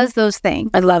 And if it does those things.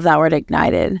 I love that word,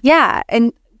 ignited. Yeah.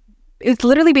 And it's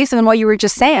literally based on what you were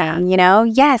just saying,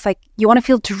 Yes, like you want to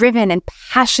feel driven and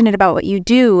passionate about what you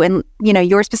do, and,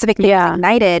 your specific thing is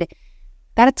ignited.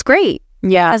 That's great.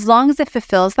 Yeah. As long as it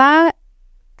fulfills that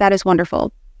is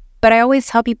wonderful. But I always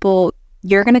tell people,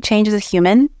 you're going to change as a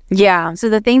human. Yeah. So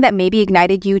the thing that maybe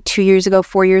ignited you 2 years ago,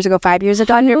 4 years ago, 5 years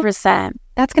ago, 100%.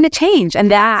 That's going to change. And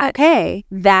that's okay.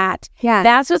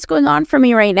 That's what's going on for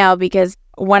me right now, because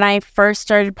when I first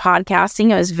started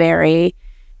podcasting,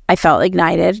 I felt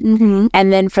ignited.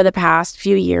 And then for the past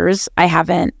few years, I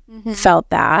haven't felt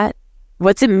that.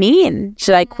 What's it mean?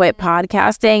 Should I quit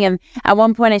podcasting? And at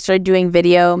one point I started doing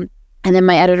video, and then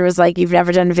my editor was like, you've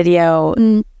never done video.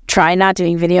 Try not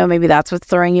doing video. Maybe that's what's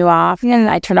throwing you off. And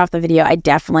I turned off the video.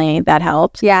 That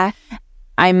helped. Yeah.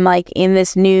 I'm like in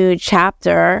this new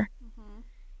chapter.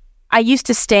 I used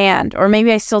to stand, or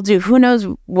maybe I still do. Who knows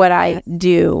what I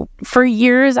do? For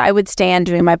years, I would stand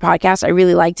doing my podcast. I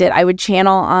really liked it. I would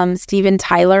channel Steven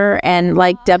Tyler and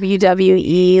like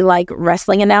WWE like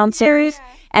wrestling announcers.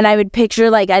 And I would picture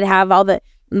like I'd have all the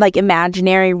like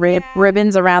imaginary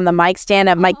ribbons around the mic stand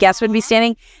up. My guests would be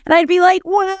standing, and I'd be like,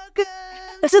 welcome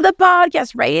to the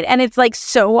podcast, right? And it's like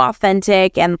so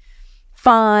authentic and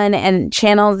fun and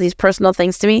channels these personal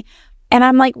things to me. And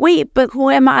I'm like, wait, but who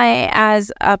am I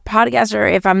as a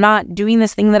podcaster if I'm not doing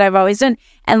this thing that I've always done?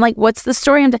 And like, what's the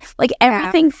story? Like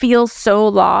everything feels so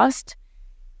lost.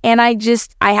 And I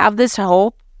have this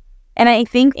hope. And I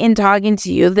think in talking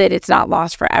to you that it's not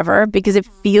lost forever, because it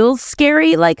feels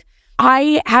scary. Like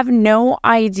I have no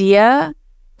idea,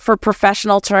 for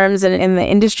professional terms and in the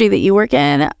industry that you work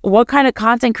in, what kind of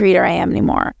content creator I am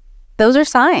anymore. Those are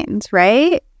signs,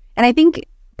 right? And I think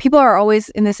people are always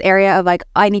in this area of like,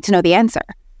 I need to know the answer.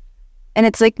 And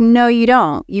it's like, no, you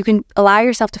don't. You can allow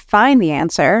yourself to find the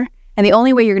answer. And the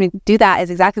only way you're going to do that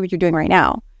is exactly what you're doing right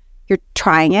now. You're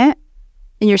trying it.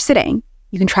 and you're sitting.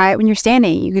 You can try it when you're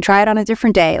standing. You can try it on a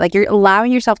different day. Like, you're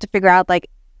allowing yourself to figure out, like,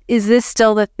 is this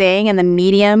still the thing and the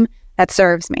medium that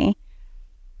serves me?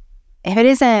 If it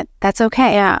isn't, that's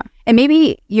okay. Yeah. And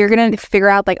maybe you're going to figure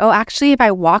out, like, oh, actually, if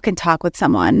I walk and talk with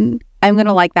someone, I'm going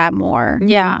to like that more.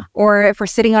 Yeah. Or if we're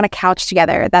sitting on a couch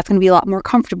together, that's going to be a lot more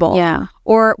comfortable. Yeah.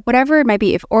 Or whatever it might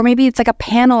be. Or maybe it's like a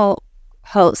panel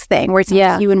host thing where it's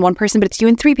not you and one person, but it's you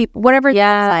and three people, whatever it looks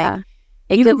like.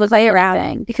 It could look like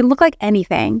anything. It can look like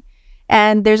anything.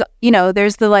 And there's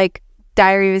the like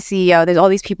Diary of a CEO. There's all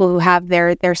these people who have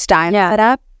their style set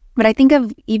up. But I think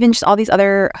of even just all these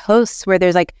other hosts where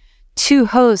there's like 2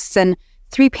 hosts and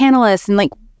 3 panelists and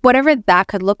like whatever that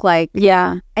could look like.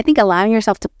 Yeah. I think allowing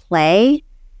yourself to play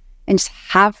and just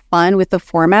have fun with the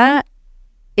format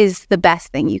is the best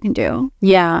thing you can do.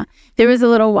 Yeah. There was a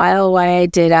little while where I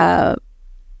did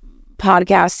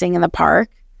podcasting in the park.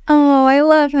 Oh, I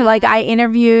love it. Like, I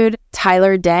interviewed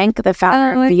Tyler Denk, the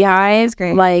founder of Beehive,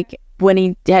 great. like when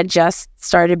he had just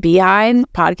started Beehive,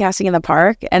 podcasting in the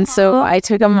park. And so I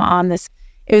took him on this,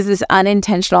 it was this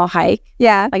unintentional hike.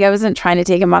 Yeah. Like, I wasn't trying to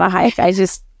take him on a hike. I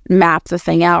just mapped the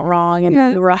thing out wrong and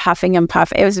we were huffing and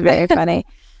puffing. It was very funny.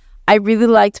 I really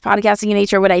liked podcasting in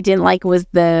nature. What I didn't like was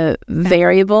the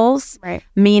variables, right?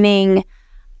 Meaning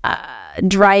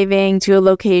driving to a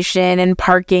location and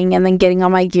parking and then getting all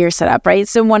my gear set up, right?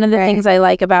 So one of the things I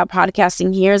like about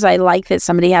podcasting here is I like that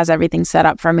somebody has everything set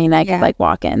up for me and I can like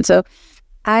walk in. So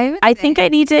I think I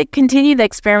need to continue the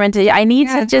experimentation. I need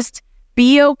to just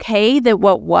be okay that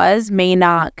what was may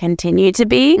not continue to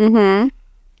be. Mm-hmm.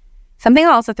 Something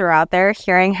I'll also throw out there,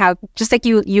 hearing how just like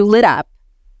you lit up,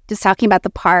 just talking about the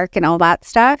park and all that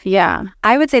stuff. Yeah.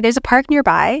 I would say there's a park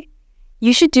nearby.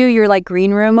 You should do your like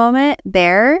green room moment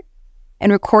there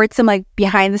and record some like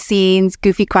behind the scenes,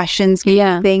 goofy questions,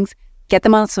 things, get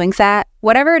them on a swing set,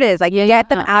 whatever it is, like get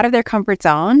them out of their comfort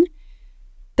zone.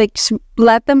 Like, just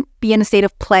let them be in a state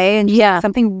of play and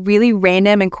something really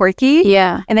random and quirky.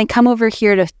 Yeah. And then come over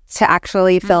here to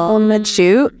actually film and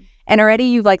shoot. And already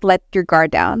you've like let your guard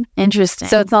down. Interesting.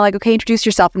 So it's not like, okay, introduce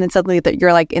yourself. And then suddenly that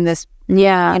you're like in this,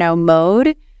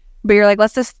 mode. But you're like,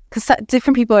 let's just, because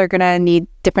different people are going to need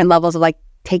different levels of like,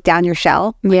 take down your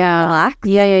shell. Relax.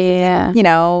 Yeah. You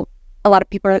know, a lot of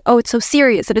people are like, oh, it's so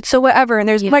serious and it's so whatever. And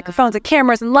there's microphones and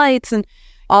cameras and lights and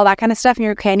all that kind of stuff. And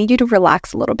you're okay, I need you to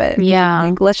relax a little bit. Yeah.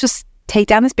 Like, let's just take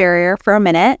down this barrier for a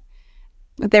minute.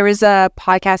 There was a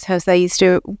podcast host that I used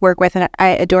to work with and I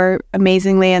adore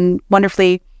amazingly and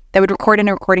wonderfully that would record in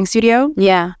a recording studio.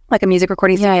 Yeah. Like a music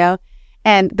recording studio.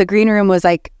 And the green room was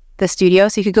like the studio.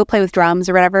 So you could go play with drums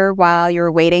or whatever while you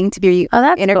were waiting to be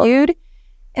interviewed. Cool.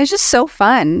 It was just so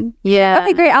fun. Yeah.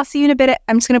 Okay, great. I'll see you in a bit.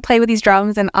 I'm just going to play with these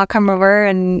drums and I'll come over.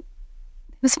 And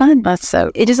it was fun.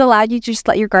 It just allowed you to just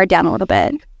let your guard down a little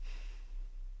bit.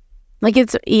 Like,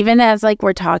 it's even as like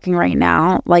we're talking right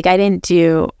now, like I've done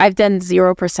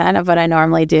 0% of what I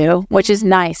normally do, which is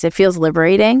nice. It feels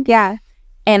liberating. Yeah.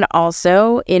 And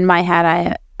also in my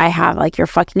head, I have like, you're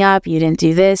fucking up. You didn't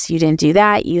do this. You didn't do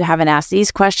that. You haven't asked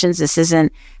these questions. This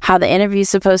isn't how the interview's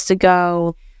supposed to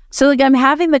go. So like, I'm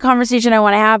having the conversation I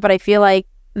want to have, but I feel like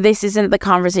this isn't the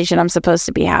conversation I'm supposed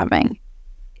to be having.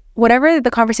 Whatever the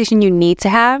conversation you need to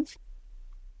have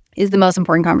is the most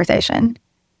important conversation.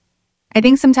 I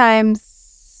think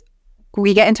sometimes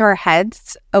we get into our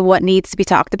heads of what needs to be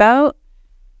talked about.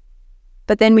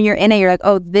 But then when you're in it, you're like,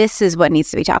 oh, this is what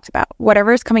needs to be talked about.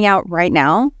 Whatever is coming out right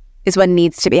now is what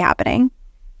needs to be happening.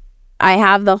 I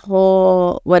have the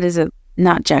whole, what is it?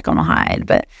 Not Jekyll and Hyde,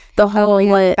 but the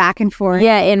whole back and forth.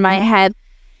 Yeah, in my head,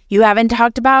 you haven't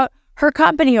talked about her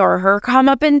company or her come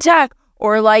up in tech,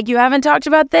 or like you haven't talked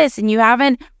about this and you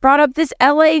haven't brought up this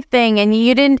LA thing and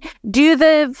you didn't do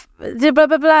the blah,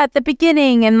 blah, blah at the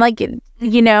beginning. And like,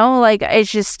 like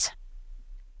it's just.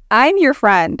 I'm your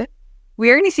friend.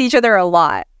 We're going to see each other a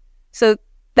lot. So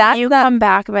that's you come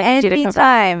back but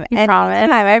anytime.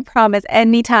 I promise.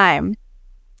 Anytime.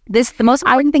 The most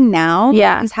important thing now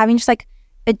is having just like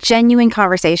a genuine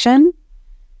conversation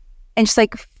and just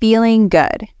like feeling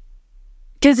good.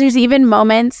 Because there's even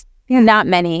moments, not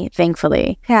many,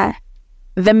 thankfully. Yeah.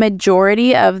 The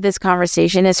majority of this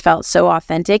conversation has felt so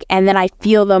authentic. And then I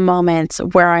feel the moments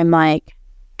where I'm like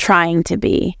trying to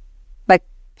be. Like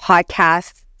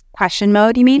podcast question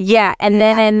mode, you mean? Yeah. And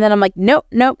then I'm like, nope.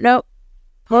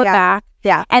 Pull it back.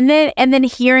 Yeah. And then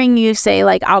hearing you say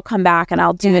like, I'll come back and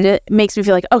I'll do it, it makes me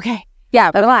feel like, okay.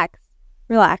 Yeah,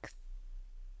 relax.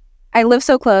 I live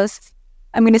so close.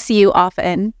 I'm going to see you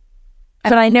often.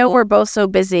 But I know we're both so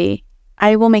busy.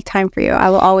 I will make time for you. I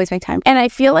will always make time. And I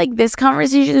feel like this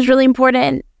conversation is really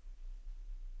important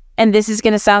and this is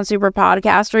going to sound super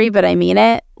podcastery, but I mean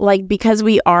it, like, because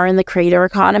we are in the creator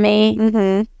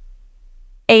economy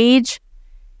age,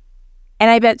 and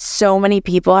I bet so many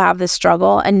people have this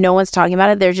struggle and no one's talking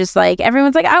about it. They're just like,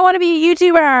 everyone's like, I want to be a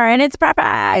YouTuber and it's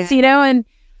perfect, you know? And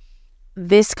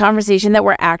this conversation that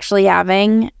we're actually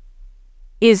having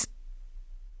is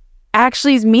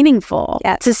meaningful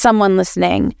to someone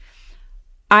listening.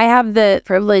 I have the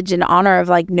privilege and honor of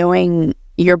like knowing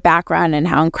your background and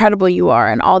how incredible you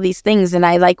are and all these things, and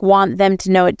I like want them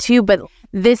to know it too. But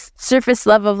this surface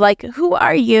level of like, who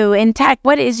are you in tech?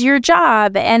 What is your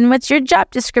job? And what's your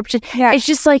job description? It's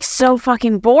just like so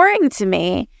fucking boring to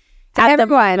me. To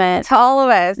everyone, to all of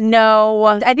us. No.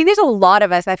 I think there's a lot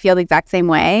of us that feel the exact same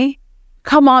way.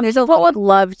 Come on, there's people would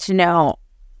love to know.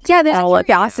 Yeah, there's a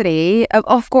curiosity.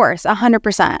 Of course,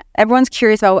 100%. Everyone's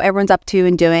curious about what everyone's up to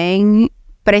and doing.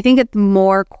 But I think at the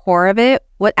more core of it,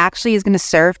 what actually is going to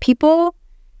serve people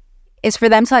is for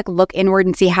them to like look inward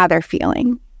and see how they're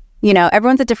feeling. You know,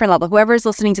 everyone's at a different level. Whoever's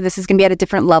listening to this is going to be at a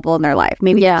different level in their life.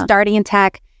 Maybe they're starting in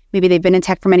tech. Maybe they've been in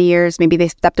tech for many years. Maybe they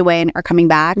stepped away and are coming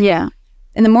back. Yeah.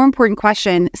 And the more important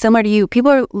question, similar to you,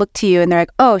 people look to you and they're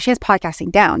like, oh, she has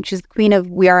podcasting down. She's the queen of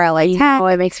WeAreLATech. Oh,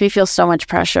 it makes me feel so much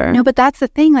pressure. No, but that's the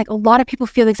thing. Like a lot of people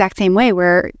feel the exact same way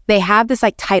where they have this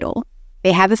like title.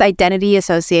 They have this identity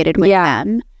associated with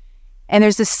them. And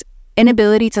there's this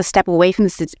inability to step away from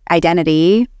this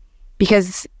identity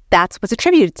because that's what's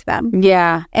attributed to them.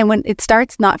 Yeah. And when it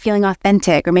starts not feeling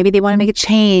authentic, or maybe they want to make a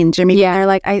change, or maybe they're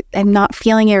like, I'm not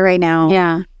feeling it right now.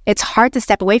 Yeah. It's hard to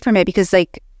step away from it because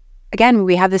like, again,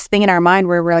 we have this thing in our mind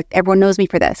where we're like, everyone knows me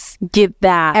for this. Give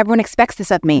that. Everyone expects this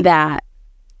of me. That.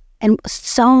 And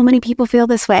so many people feel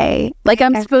this way. Like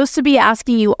I'm supposed to be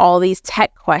asking you all these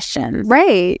tech questions.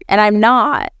 Right. And I'm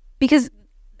not.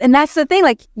 And that's the thing,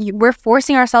 like we're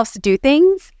forcing ourselves to do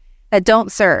things that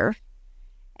don't serve.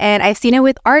 And I've seen it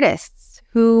with artists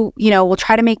who, you know, will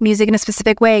try to make music in a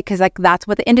specific way because like that's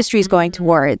what the industry is going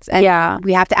towards. And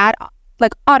we have to add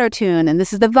like auto-tune and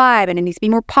this is the vibe and it needs to be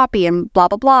more poppy and blah,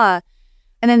 blah, blah.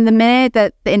 And then the minute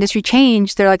that the industry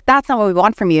changed, they're like, that's not what we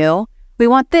want from you. We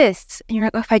want this. And you're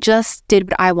like, oh, if I just did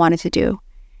what I wanted to do.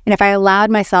 And if I allowed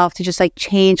myself to just like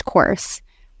change course.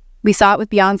 We saw it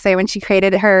with Beyonce when she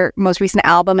created her most recent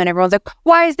album and everyone's like,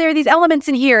 why is there these elements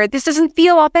in here? This doesn't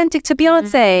feel authentic to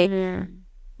Beyonce. I'm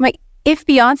like, if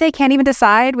Beyonce can't even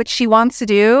decide what she wants to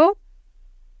do,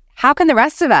 how can the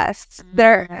rest of us?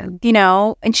 They're, you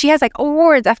know, and she has like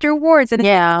awards after awards and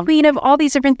the queen of all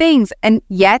these different things. And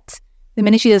yet, the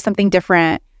minute she does something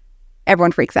different,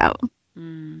 everyone freaks out.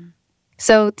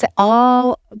 So to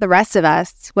all the rest of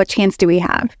us, what chance do we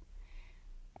have?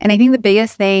 And I think the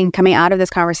biggest thing coming out of this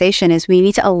conversation is we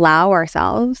need to allow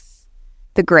ourselves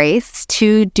the grace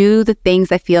to do the things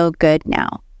that feel good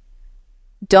now.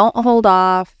 Don't hold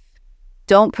off.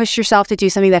 Don't push yourself to do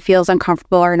something that feels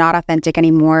uncomfortable or not authentic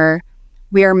anymore.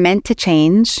 We are meant to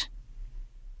change.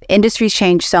 The industry's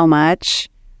changed so much.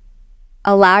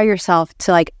 Allow yourself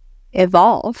to like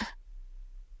evolve.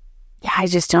 Yeah, I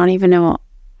just don't even know.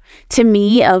 To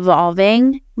me,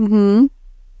 evolving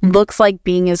looks like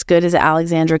being as good as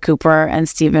Alexandra Cooper and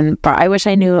Stephen Barr. I wish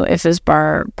I knew if it's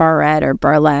Barrett or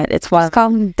Barlett. It's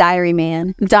called him Diary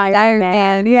Man. Diary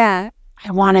Man. Yeah.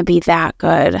 I want to be that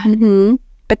good.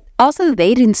 But also,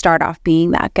 they didn't start off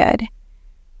being that good.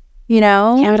 You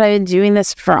know? Yeah, but I've been doing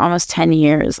this for almost 10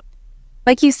 years.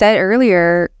 Like you said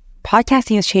earlier,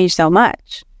 podcasting has changed so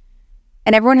much.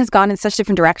 And everyone has gone in such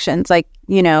different directions. Like,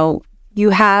 you know, you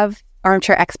have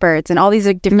armchair experts and all these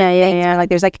like different things. Like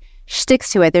there's like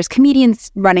shticks to it. There's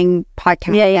comedians running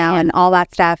podcasts now and all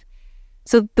that stuff.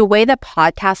 So the way that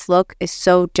podcasts look is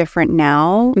so different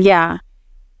now. Yeah.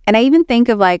 And I even think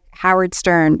of like Howard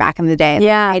Stern back in the day.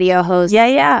 Yeah. Radio host.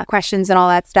 Questions and all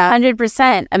that stuff.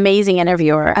 100%. Amazing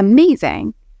interviewer.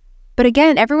 Amazing. But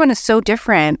again, everyone is so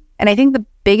different. And I think the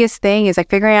biggest thing is like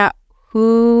figuring out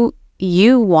who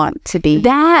you want to be.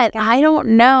 That, I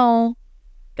don't know.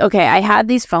 Okay, I had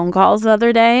these phone calls the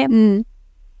other day. And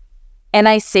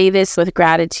I say this with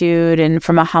gratitude and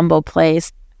from a humble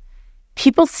place.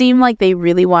 People seem like they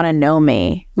really want to know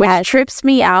me, which trips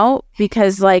me out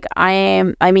because like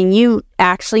you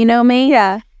actually know me.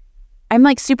 Yeah. I'm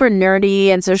like super nerdy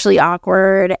and socially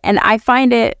awkward. And I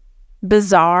find it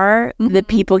bizarre that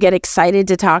people get excited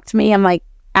to talk to me. I'm like,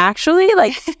 actually?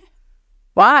 Like,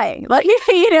 why? Like,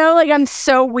 you know, like I'm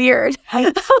so weird.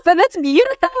 But that's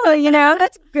beautiful, you know?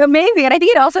 That's amazing. And I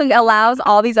think it also allows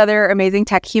all these other amazing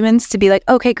tech humans to be like,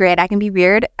 okay, great. I can be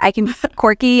weird. I can be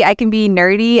quirky. I can be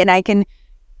nerdy. And I can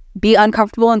be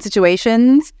uncomfortable in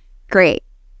situations. Great.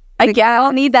 I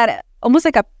don't need that almost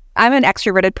like a I'm an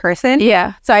extroverted person.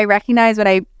 Yeah. So I recognize when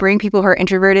I bring people who are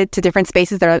introverted to different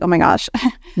spaces, they're like, oh my gosh,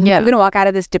 Yeah. I'm going to walk out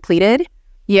of this depleted.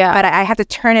 Yeah. But I have to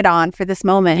turn it on for this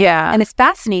moment. Yeah. And it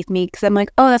fascinates me because I'm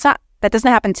like, oh, that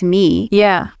doesn't happen to me.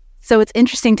 Yeah. So it's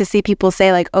interesting to see people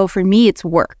say like, oh, for me, it's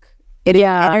work. It is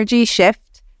an energy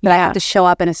shift that I have to show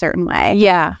up in a certain way.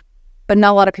 Yeah. But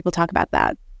not a lot of people talk about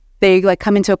that. They like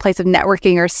come into a place of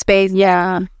networking or space.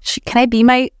 Yeah. Can I be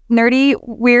my nerdy,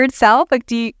 weird self? Like,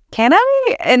 can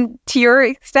I? And to your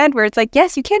extent where it's like,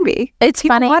 yes, you can be. It's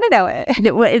People funny. want to know it.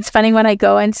 It's funny when I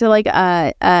go into like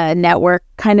a network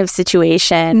kind of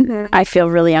situation, I feel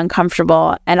really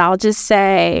uncomfortable. And I'll just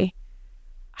say,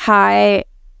 hi,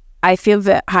 I feel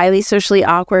highly socially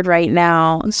awkward right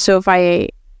now. So if I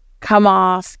come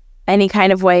off any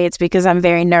kind of way, it's because I'm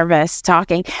very nervous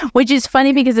talking, which is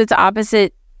funny because it's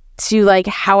opposite to like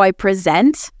how I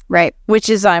present, Right. which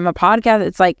is I'm a podcast.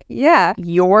 It's like, Yeah.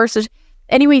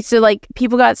 anyway, so like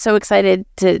people got so excited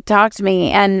to talk to me.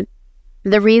 And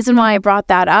the reason why I brought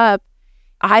that up,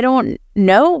 I don't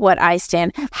know what I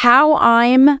stand, how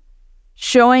I'm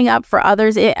showing up for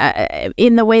others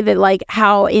in the way that like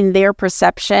how in their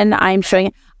perception I'm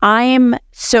showing. I'm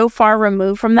so far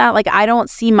removed from that. Like I don't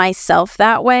see myself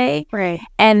that way. Right.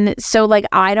 And so like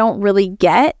I don't really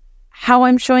get how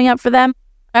I'm showing up for them.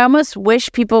 I almost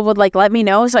wish people would like let me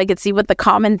know so I could see what the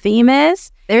common theme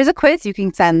is. There's a quiz you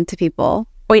can send to people.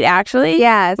 Wait, actually?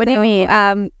 Yeah. What do you mean?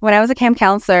 When I was a camp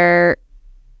counselor,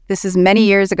 this is many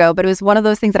years ago, but it was one of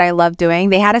those things that I loved doing.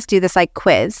 They had us do this like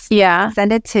quiz. Yeah.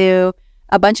 Send it to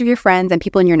a bunch of your friends and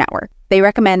people in your network. They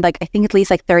recommend like, I think at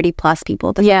least like 30 plus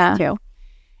people to send it to.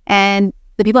 And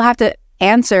the people have to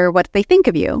answer what they think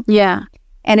of you. Yeah.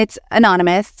 And it's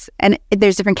anonymous and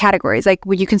there's different categories. Like,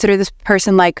 would you consider this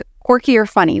person like quirky or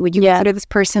funny? Would you consider this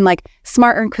person like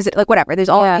smart or inquisitive? Like whatever. There's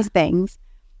all these things.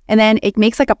 And then it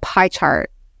makes like a pie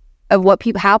chart of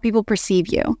how people perceive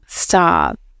you.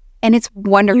 Stop. And it's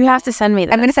wonderful. You have to send me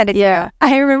that. I'm going to send it to you.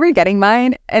 I remember getting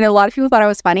mine and a lot of people thought I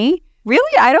was funny.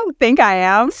 Really? I don't think I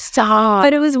am. Stop.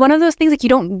 But it was one of those things like you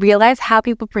don't realize how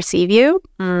people perceive you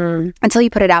until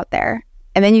you put it out there.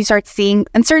 And then you start seeing,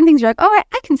 and certain things you're like, oh,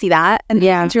 I can see that. And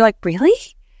you're like, really?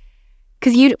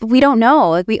 Because we don't know.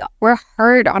 Like we're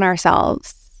hard on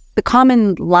ourselves. The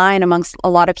common line amongst a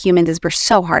lot of humans is we're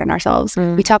so hard on ourselves.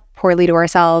 We talk poorly to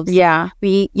ourselves. Yeah.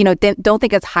 We, don't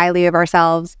think as highly of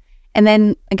ourselves. And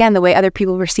then again, the way other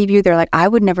people perceive you, they're like, I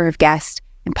would never have guessed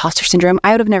imposter syndrome.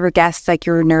 I would have never guessed like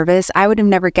you're nervous. I would have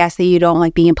never guessed that you don't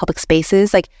like being in public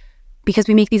spaces. Like, because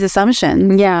we make these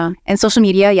assumptions. Yeah. And social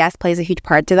media, yes, plays a huge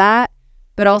part to that.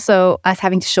 But also us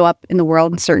having to show up in the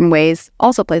world in certain ways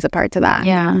also plays a part to that.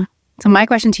 Yeah. So my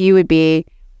question to you would be,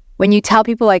 when you tell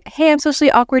people like, hey, I'm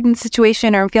socially awkward in this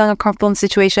situation or I'm feeling uncomfortable in this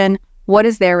situation, what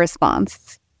is their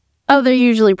response? Oh, they're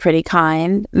usually pretty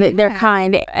kind. They're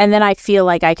kind. And then I feel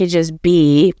like I could just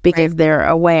be because they're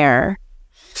aware.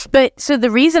 But so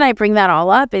the reason I bring that all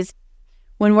up is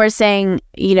when we're saying,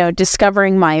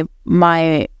 discovering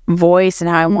my voice and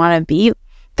how I want to be,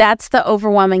 that's the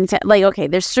overwhelming, like, okay,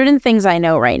 there's certain things I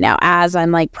know right now as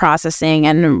I'm like processing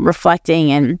and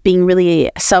reflecting and being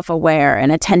really self-aware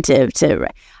and attentive to,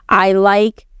 I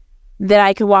like that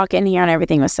I could walk in here and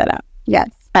everything was set up. Yes.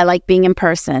 I like being in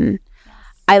person.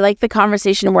 I like the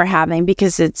conversation we're having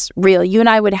because it's real. You and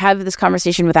I would have this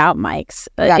conversation without mics.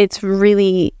 It's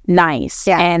really nice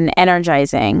and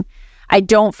energizing. I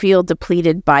don't feel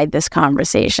depleted by this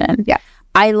conversation. Yeah.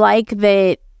 I like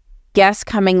that guests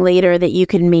coming later that you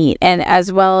can meet, and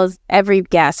as well as every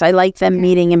guest, I like them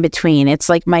meeting in between. It's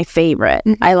like my favorite.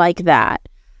 I like that.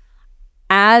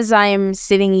 As I'm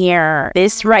sitting here,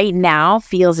 this right now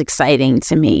feels exciting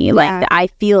to me. Like I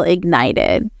feel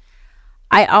ignited.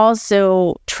 I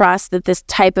also trust that this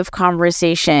type of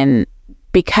conversation,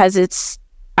 because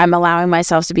I'm allowing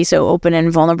myself to be so open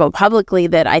and vulnerable publicly,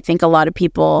 that I think a lot of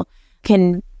people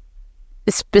can,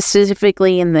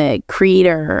 specifically in the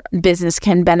creator business,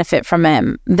 can benefit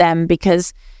from them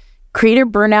because creator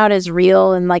burnout is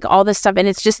real and like all this stuff, and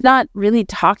it's just not really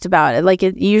talked about. Like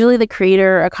usually the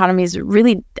creator economy is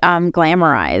really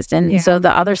glamorized, and so the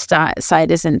other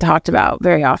side isn't talked about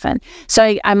very often.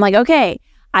 So I'm like, okay,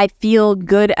 I feel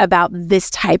good about this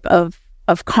type of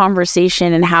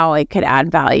conversation and how it could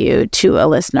add value to a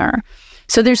listener.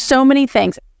 So there's so many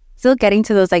things. Still getting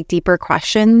to those like deeper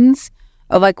questions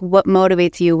of like what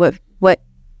motivates you, what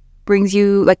brings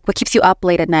you, like what keeps you up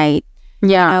late at night.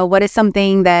 Yeah. What is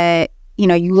something that,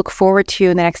 you look forward to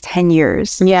in the next 10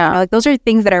 years? Yeah. Like those are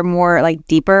things that are more like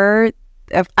deeper.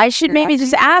 I should maybe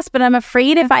just ask, but I'm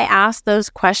afraid if I ask those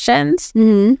questions,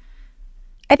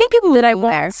 I think people that I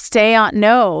won't stay on.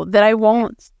 No, that I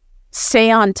won't stay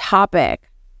on topic.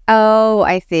 Oh,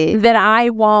 I see. that I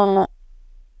won't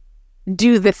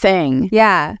do the thing,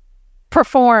 Yeah.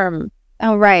 perform.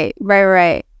 Oh, right.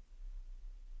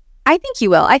 I think you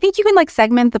will. I think you can like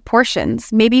segment the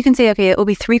portions. Maybe you can say, okay, it will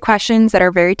be 3 questions that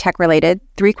are very tech related,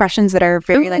 3 questions that are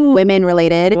very like women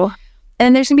related. Ooh. And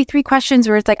then there's going to be 3 questions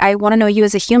where it's like, I want to know you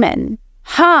as a human.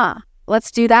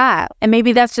 Let's do that. And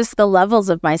maybe that's just the levels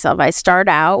of myself. I start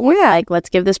out with like, let's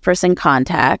give this person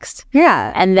context.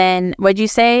 Yeah. And then what'd you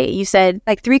say? You said,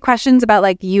 Like 3 questions about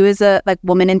like you as a like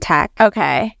woman in tech.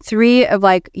 okay. 3 of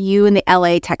like you in the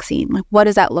LA tech scene. Like, what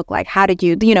does that look like? How did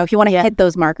you, if you want to hit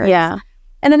those markers. Yeah.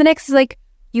 And then the next is like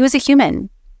you as a human.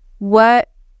 What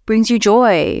brings you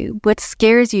joy? What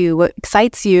scares you? What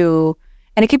excites you?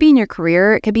 And it could be in your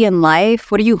career. It could be in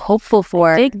life. What are you hopeful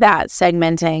for? Dig that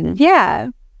segmenting. Yeah.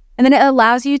 And then it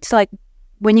allows you to like,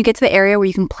 when you get to the area where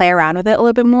you can play around with it a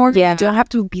little bit more, Yeah. you don't have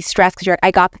to be stressed because you're like,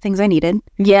 I got the things I needed.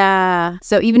 Yeah.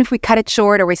 So even if we cut it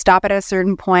short or we stop at a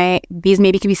certain point, these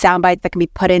maybe can be sound bites that can be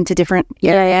put into different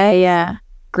Yeah.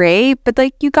 great, but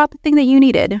like you got the thing that you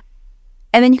needed.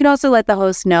 And then you can also let the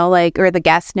host know, like, or the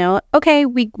guest know, okay,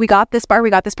 we got this part,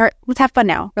 let's have fun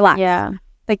now, relax. Yeah.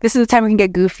 Like this is the time we can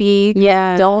get goofy.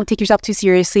 Yeah. Don't take yourself too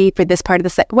seriously for this part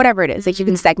of the whatever it is. Like you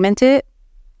can segment it.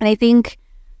 And I think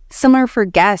similar for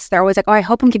guests, they're always like, oh, I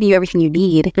hope I'm giving you everything you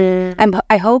need.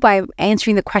 I hope I'm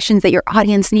answering the questions that your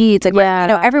audience needs. Like,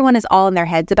 everyone is all in their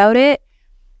heads about it.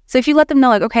 So if you let them know,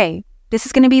 like, okay, this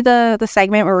is going to be the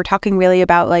segment where we're talking really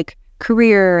about like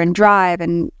career and drive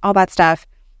and all that stuff.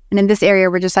 And in this area,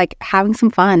 we're just like having some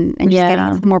fun and just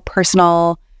getting more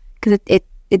personal because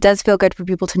it does feel good for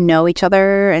people to know each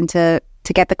other and to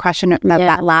get the question,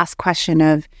 that last question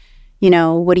of,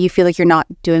 what do you feel like you're not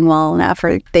doing well enough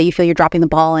or that you feel you're dropping the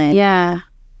ball in? Yeah.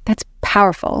 That's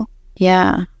powerful.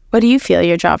 Yeah. What do you feel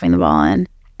you're dropping the ball in?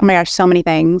 Oh my gosh, so many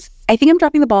things. I think I'm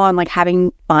dropping the ball on like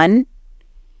having fun.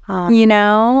 I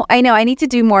know I need to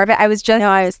do more of it. I was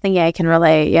thinking I can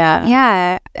relate. Yeah.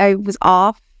 Yeah. I was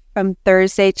off from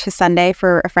Thursday to Sunday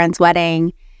for a friend's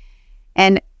wedding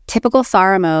and typical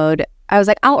Sara mode. I was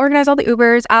like, I'll organize all the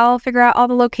Ubers. I'll figure out all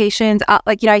the locations.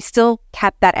 I still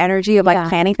kept that energy of like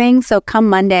planning things. So come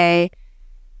Monday,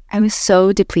 I was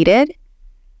so depleted.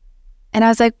 And I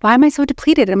was like, why am I so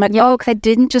depleted? And I'm like, because I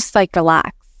didn't just like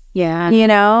relax. Yeah.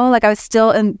 Like I was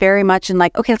still very much in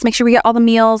like, okay, let's make sure we get all the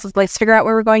meals. Let's figure out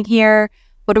where we're going here.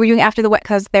 What are we doing after the wedding?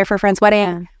 Because I was there for a friend's wedding.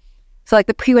 Yeah. So like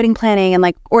the pre-wedding planning and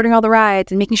like ordering all the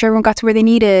rides and making sure everyone got to where they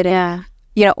needed. Yeah.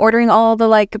 Ordering all the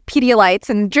like Pedialites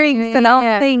and drinks and all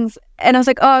the things. And I was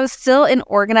like, I was still in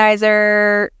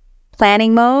organizer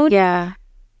planning mode. Yeah.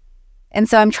 And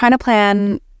so I'm trying to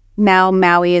plan now.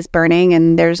 Maui is burning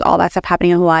and there's all that stuff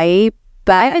happening in Hawaii.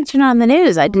 But I haven't turned on the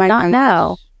news. I did not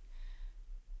know.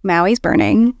 Maui's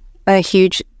burning. A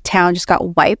huge town just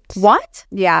got wiped. What?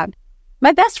 Yeah.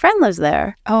 My best friend lives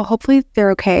there. Oh, hopefully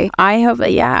they're okay. I hope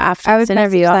that, after this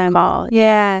interview, I'll call.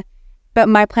 Yeah. But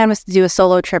my plan was to do a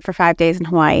solo trip for 5 days in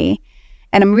Hawaii.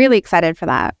 And I'm really excited for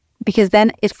that because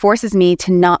then it forces me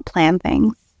to not plan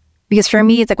things. Because for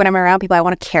me, it's like when I'm around people, I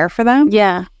want to care for them.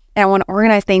 Yeah. And I want to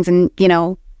organize things and,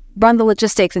 run the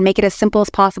logistics and make it as simple as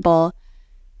possible.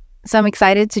 So I'm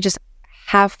excited to just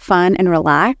have fun and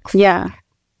relax. Yeah.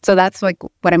 So that's like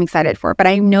what I'm excited for. But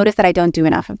I noticed that I don't do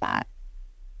enough of that.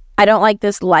 I don't like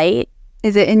this light.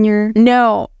 Is it in your...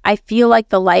 No, I feel like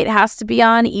the light has to be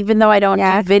on even though I don't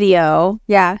have video.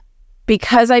 Yeah.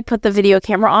 Because I put the video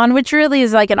camera on, which really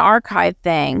is like an archive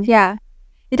thing. Yeah.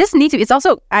 It doesn't need to. It's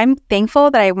also, I'm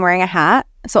thankful that I'm wearing a hat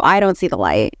so I don't see the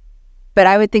light. But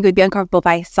I would think it would be uncomfortable if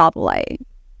I saw the light.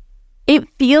 It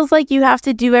feels like you have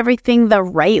to do everything the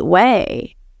right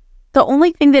way. The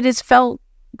only thing that has felt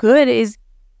good is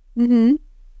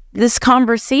this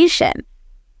conversation.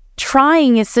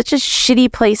 Trying is such a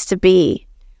shitty place to be.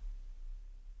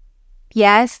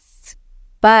 Yes,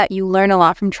 but you learn a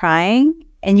lot from trying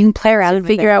and you can play around and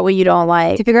figure out what you don't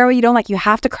like. To figure out what you don't like, you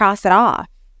have to cross it off.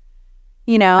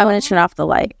 I'm going to turn off the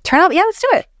light. Turn off, let's do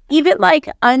it. Even like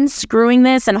unscrewing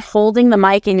this and holding the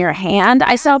mic in your hand.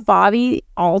 I saw Bobby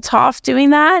Altoff doing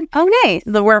that. Oh, nice.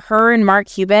 Where her and Mark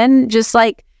Cuban just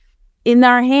like in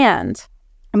their hand.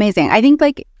 Amazing. I think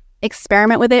like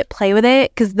experiment with it, play with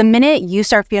it, because the minute you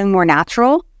start feeling more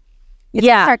natural, it's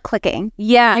gonna start clicking.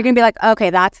 Yeah. You're gonna be like, okay,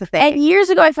 that's the thing. And years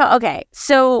ago I felt,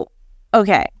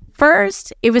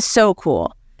 first it was so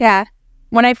cool. Yeah.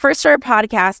 When I first started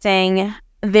podcasting,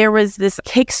 there was this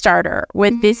Kickstarter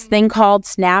with this thing called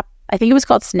Snap. I think it was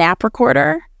called Snap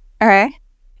Recorder. All right.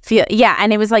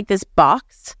 And it was like this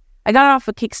box. I got it off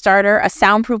of Kickstarter, a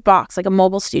soundproof box, like a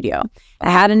mobile studio.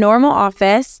 I had a normal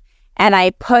office and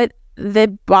I put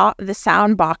the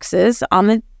sound boxes on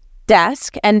the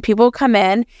desk and people would come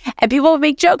in and people would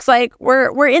make jokes like,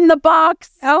 we're in the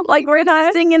box. Oh, like we're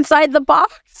not sitting inside the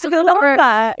box. I love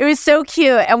that. It was so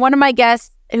cute. And one of my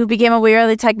guests who became a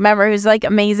WeAreLATech member, who's like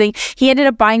amazing, he ended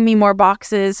up buying me more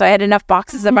boxes. So I had enough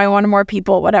boxes if I wanted more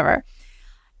people, whatever.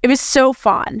 It was so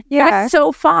fun. Yeah. It was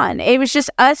so fun. It was just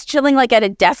us chilling like at a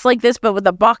desk like this, but with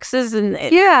the boxes and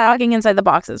talking inside the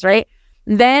boxes, right?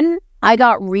 Then I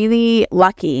got really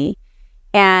lucky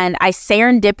and I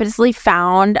serendipitously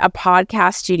found a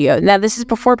podcast studio. Now, this is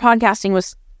before podcasting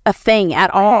was a thing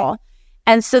at all.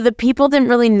 And so the people didn't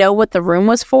really know what the room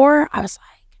was for. I was like,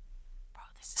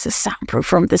 this is a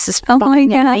soundproof room. This is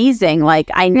fucking amazing.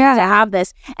 Like, I need to have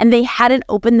this. And they hadn't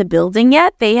opened the building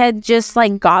yet. They had just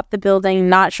like got the building,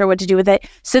 not sure what to do with it.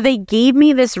 So they gave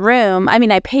me this room. I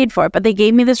mean, I paid for it, but they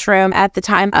gave me this room at the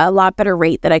time, a lot better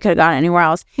rate that I could have gotten anywhere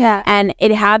else. Yeah. And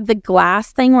it had the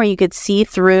glass thing where you could see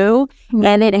through,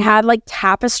 and it had like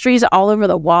tapestries all over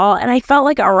the wall. And I felt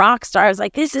like a rock star. I was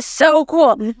like, this is so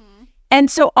cool. And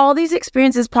so all these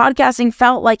experiences, podcasting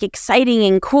felt like exciting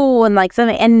and cool and like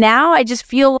something. And now I just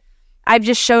feel I've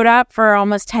just showed up for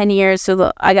almost 10 years. So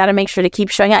I got to make sure to keep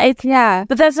showing up.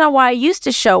 But that's not why I used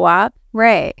to show up.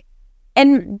 Right.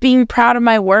 And being proud of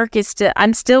my work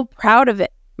I'm still proud of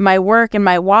it, my work and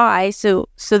my why. So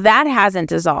that hasn't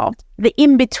dissolved. The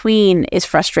in-between is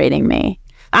frustrating me.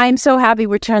 I'm so happy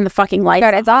we turned the fucking lights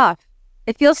God, it's off.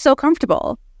 It feels so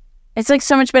comfortable. It's like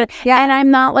so much better. Yeah. And I'm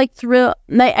not like thrilled.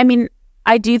 I mean,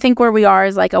 I do think where we are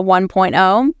is like a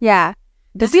 1.0. Yeah.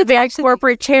 This is very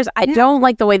corporate chairs. I don't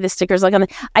like the way the stickers look on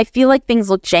I feel like things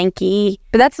look janky.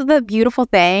 But that's the beautiful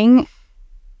thing.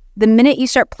 The minute you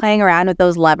start playing around with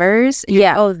those levers,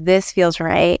 oh, this feels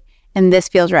right. And this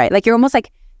feels right. Like you're almost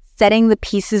like setting the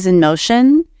pieces in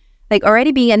motion. Like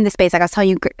already being in the space, like I was telling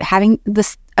you, having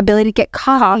this ability to get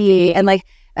coffee and like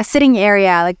a sitting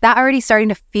area, like that already starting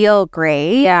to feel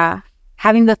great. Yeah.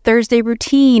 Having the Thursday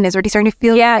routine is already starting to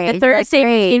feel great. The Thursday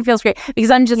routine feels great because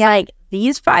I'm just like,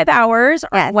 these 5 hours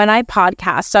are when I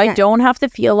podcast. So I don't have to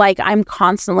feel like I'm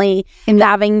constantly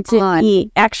having to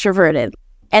be extroverted.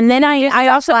 And then I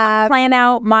also plan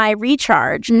out my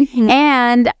recharge.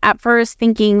 And at first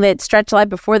thinking that Stretch Live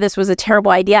before this was a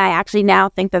terrible idea, I actually now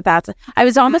think I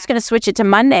was almost going to switch it to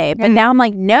Monday. But now I'm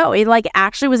like, no, it like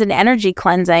actually was an energy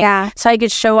cleansing. So I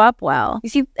could show up well. You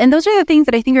see, and those are the things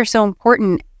that I think are so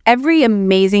important. Every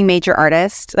amazing major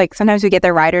artist, like sometimes we get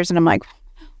their riders and I'm like,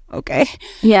 okay.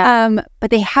 But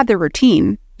they have their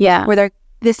routine. Where they're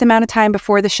this amount of time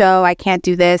before the show, I can't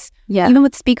do this. Even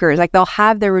with speakers, like they'll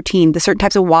have their routine, the certain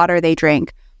types of water they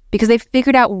drink, because they've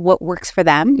figured out what works for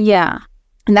them.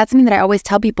 And that's something that I always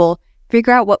tell people,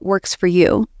 figure out what works for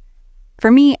you. For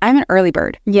me, I'm an early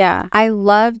bird. I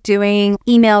love doing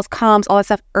emails, comms, all that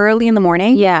stuff early in the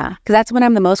morning. Because that's when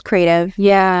I'm the most creative.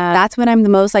 That's when I'm the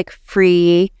most like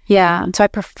free. So I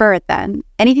prefer it then.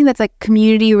 Anything that's like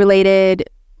community related,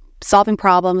 solving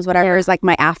problems, whatever is like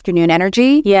my afternoon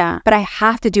energy. But I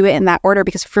have to do it in that order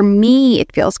because for me,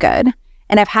 it feels good.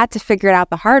 And I've had to figure it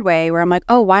out the hard way where I'm like,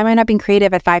 oh, why am I not being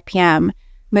creative at 5 p.m.?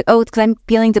 I'm like, oh, it's because I'm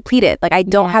feeling depleted. Like I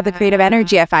don't have the creative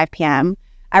energy at 5 p.m.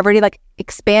 I've already like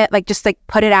just like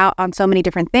put it out on so many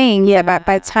different things. But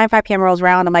by the time 5 p.m. rolls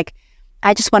around, I'm like,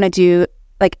 I just want to do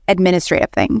like administrative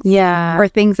things. Or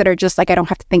things that are just like, I don't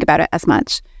have to think about it as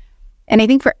much. And I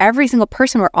think for every single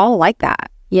person, we're all like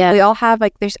that. We all have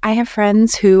like, I have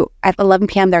friends who at 11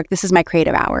 p.m. they're like, this is my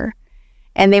creative hour.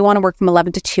 And they want to work from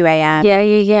 11 to 2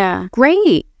 a.m.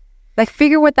 Great. Like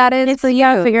figure what that is. It's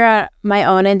like, figure out my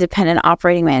own independent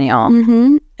operating manual.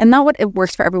 And not what it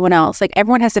works for everyone else. Like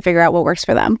everyone has to figure out what works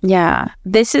for them.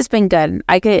 This has been good.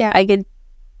 I could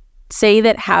say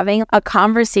that having a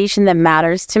conversation that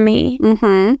matters to me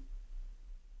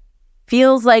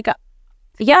feels like,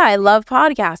 I love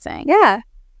podcasting.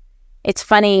 It's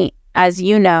funny, as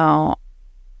you know,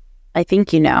 I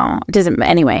think you know,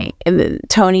 anyway,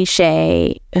 Tony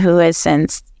Shea, who has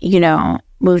since,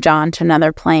 moved on to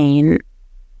another plane,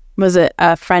 was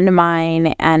a friend of mine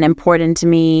and important to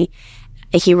me.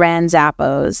 He ran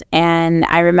Zappos. And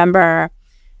I remember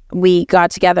we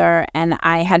got together and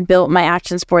I had built my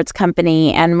action sports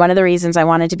company. And one of the reasons I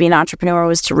wanted to be an entrepreneur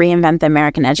was to reinvent the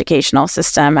American educational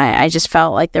system. I just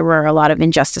felt like there were a lot of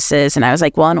injustices. And I was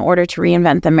like, well, in order to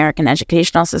reinvent the American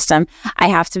educational system, I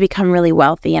have to become really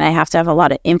wealthy and I have to have a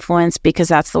lot of influence because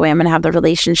that's the way I'm going to have the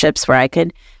relationships where I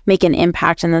could make an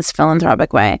impact in this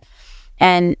philanthropic way.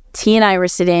 And T and I were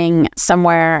sitting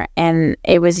somewhere and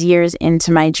it was years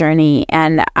into my journey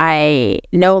and I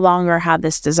no longer had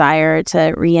this desire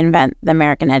to reinvent the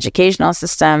American educational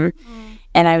system.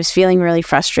 And I was feeling really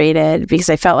frustrated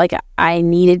because I felt like I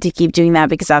needed to keep doing that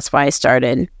because that's why I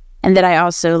started. And that I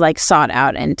also like sought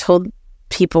out and told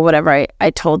people whatever I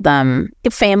told them,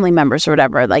 family members or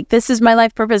whatever, like, this is my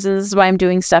life purpose and this is why I'm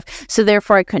doing stuff, so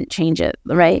therefore I couldn't change it,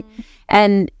 right?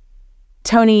 And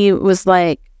Tony was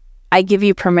like, I give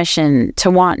you permission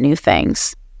to want new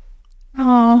things.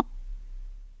 Oh,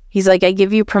 he's like, I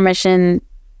give you permission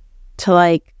to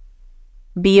like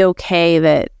be okay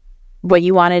that what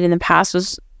you wanted in the past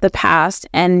was the past,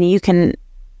 and you can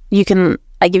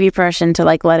I give you permission to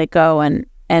like let it go and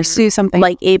do something,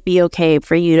 like it be okay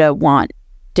for you to want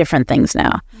different things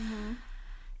now.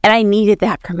 And I needed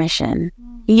that permission,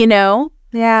 you know?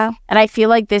 Yeah. And I feel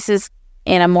like this is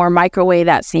in a more micro way,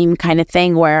 that same kind of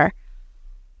thing where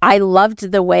I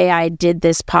loved the way I did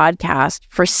this podcast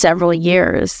for several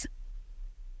years.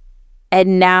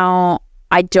 And now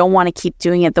I don't want to keep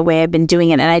doing it the way I've been doing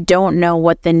it. And I don't know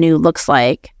what the new looks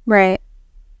like. Right.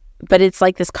 But it's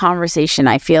like this conversation,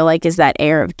 I feel like, is that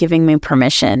air of giving me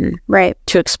permission, right,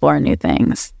 to explore new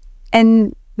things.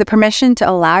 And the permission to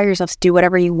allow yourself to do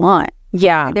whatever you want.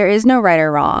 Yeah. There is no right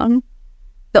or wrong.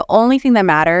 The only thing that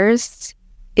matters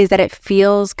is that it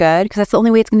feels good, because that's the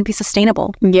only way it's going to be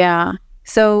sustainable. Yeah.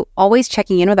 So always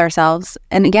checking in with ourselves.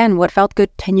 And again, what felt good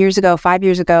 10 years ago, 5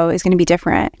 years ago is going to be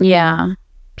different. Yeah.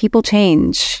 People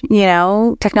change, you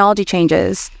know, technology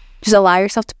changes. Just allow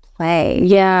yourself to play.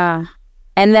 Yeah.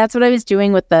 And that's what I was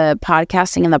doing with the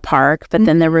podcasting in the park. But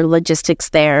then there were logistics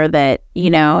there that, you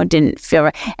know, didn't feel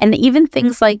right. And even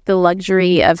things like the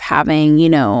luxury of having, you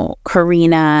know,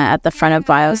 Karina at the front of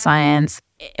Bioscience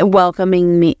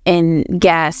welcoming me in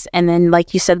guests. And then,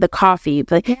 like you said, the coffee.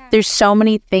 But there's so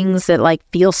many things that like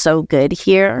feel so good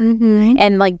here.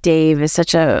 And like Dave is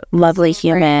such a lovely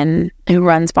human who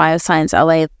runs Bioscience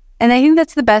LA. And I think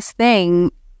that's the best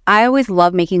thing. I always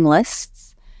love making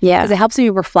lists. Yeah. Because it helps me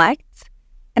reflect.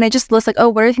 And I just list like, oh,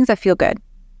 what are the things that feel good?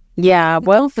 Yeah,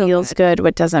 what feels good,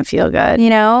 what doesn't feel good. You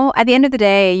know, at the end of the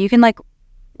day, you can like,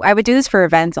 I would do this for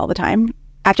events all the time.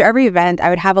 After every event, I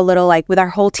would have a little like with our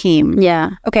whole team.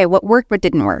 Yeah. Okay, what worked, what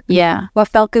didn't work? Yeah. What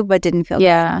felt good, what didn't feel good?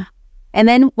 Yeah. And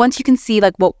then once you can see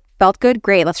like what felt good,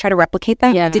 great, let's try to replicate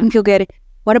that. Yeah. What didn't feel good,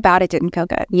 what about it didn't feel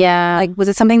good? Yeah. Like, was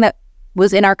it something that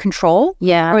was in our control?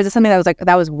 Yeah. Or was it something that was like,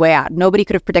 that was way out? Nobody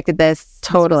could have predicted this.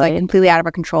 Totally. This was, like, completely out of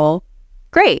our control.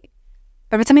 Great.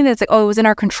 But if it's something that's like, oh, it was in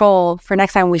our control, for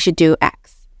next time we should do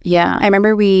X. Yeah. I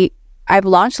remember I've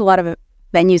launched a lot of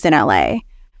venues in LA.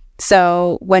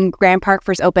 So when Grand Park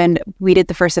first opened, we did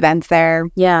the first events there.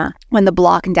 Yeah. When the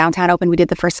Block in downtown opened, we did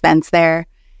the first events there.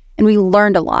 And we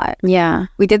learned a lot. Yeah.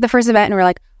 We did the first event and we're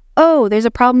like, oh, there's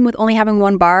a problem with only having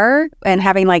one bar and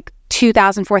having like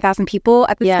 2,000, 4,000 people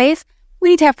at the space. We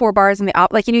need to have 4 bars in the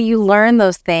like, you know, you learn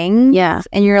those things. Yeah.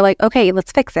 And you're like, okay,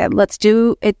 let's fix it. Let's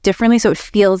do it differently so it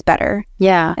feels better.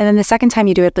 Yeah. And then the second time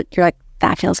you do it, you're like,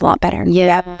 that feels a lot better.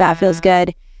 Yeah. That feels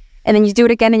good. And then you do it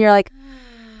again and you're like,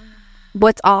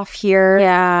 what's off here?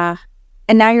 Yeah.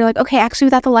 And now you're like, okay, actually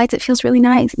without the lights, it feels really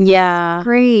nice. Yeah.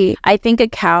 Great. I think a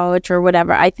couch or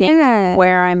whatever. I think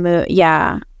where I'm,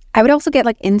 I would also get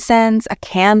like incense, a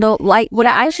candle, light. Would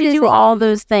I actually do all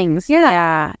those things?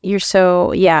 Yeah. You're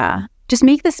so, Just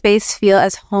make the space feel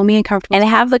as homey and comfortable. And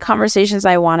have the conversations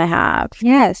I want to have.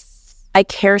 Yes. I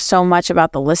care so much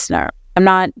about the listener. I'm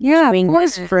not doing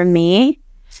this for me,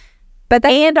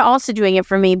 and also doing it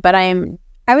for me, but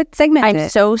I would segment it. I'm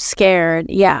so scared.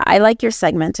 Yeah. I like your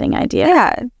segmenting idea.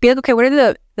 Yeah. Be like, okay, what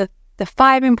are the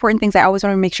 5 important things I always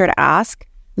want to make sure to ask?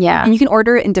 Yeah. And you can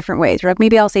order it in different ways. Or like,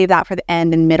 maybe I'll save that for the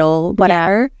end and middle,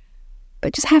 whatever. Yeah.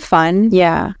 But just have fun.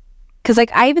 Yeah. Because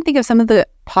like, I even think of some of the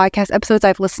podcast episodes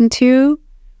I've listened to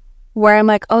where I'm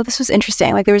like, oh, this was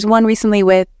interesting. Like there was one recently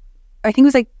with, I think it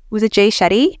was like, was it Jay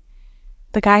Shetty?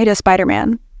 The guy who does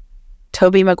Spider-Man.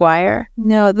 Tobey Maguire?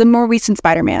 No, the more recent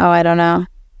Spider-Man. Oh, I don't know.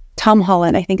 Tom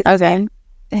Holland, I think it's his name.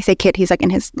 I say kid, he's like in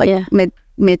his like mid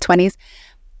 20s.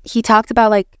 He talked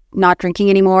about like not drinking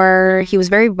anymore. He was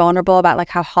very vulnerable about like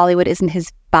how Hollywood isn't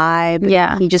his vibe.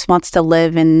 Yeah. He just wants to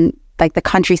live in like the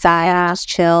countryside, just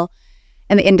chill.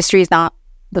 And the industry is not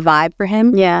the vibe for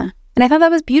him. Yeah. And I thought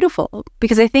that was beautiful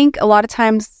because I think a lot of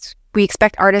times we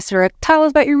expect artists to like, tell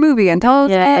us about your movie and tell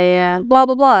us blah,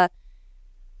 blah, blah.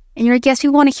 And you're like, yes, we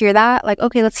want to hear that. Like,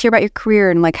 okay, let's hear about your career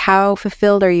and like how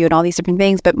fulfilled are you and all these different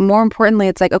things. But more importantly,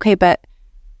 it's like, okay, but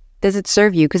does it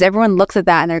serve you? Because everyone looks at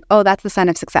that and they're like, oh, that's the sign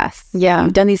of success. Yeah.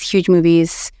 You've done these huge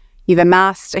movies. You've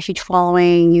amassed a huge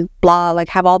following. You blah, like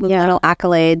have all the little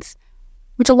accolades,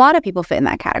 which a lot of people fit in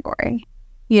that category,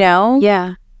 you know?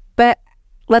 Yeah. But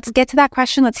let's get to that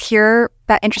question. Let's hear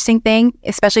that interesting thing,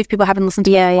 especially if people haven't listened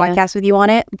to the podcast with you on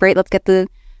it. Great. Let's get the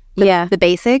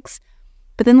basics.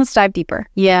 But then let's dive deeper.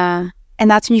 Yeah.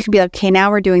 And that's when you can be like, okay, now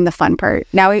we're doing the fun part.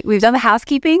 Now we've done the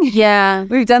housekeeping. Yeah.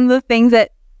 We've done the things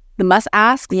that the must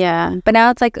ask. Yeah. But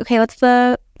now it's like, okay, let's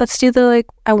do the like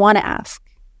I want to ask.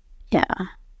 Yeah.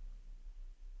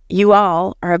 You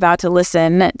all are about to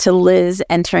listen to Liz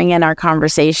entering in our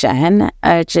conversation,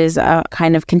 which is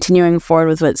kind of continuing forward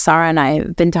with what Sara and I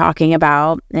have been talking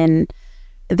about. And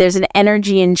there's an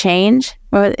energy and change.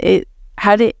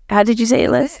 How did you say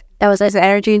it, Liz? That was an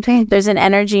energy and change. There's an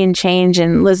energy and change,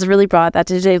 and Liz really brought that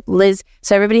today. Liz,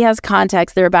 so everybody has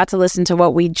context. They're about to listen to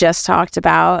what we just talked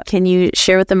about. Can you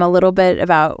share with them a little bit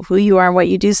about who you are and what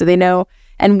you do so they know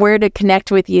and where to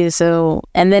connect with you? So,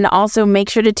 and then also make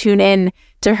sure to tune in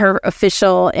to her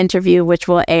official interview, which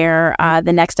will air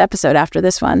the next episode after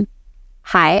this one.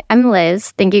 Hi, I'm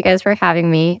Liz. Thank you guys for having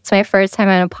me. It's my first time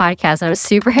on a podcast, and I'm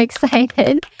super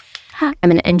excited.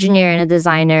 I'm an engineer and a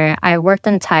designer. I worked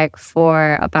in tech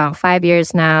for about 5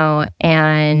 years now,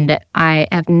 and I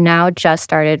have now just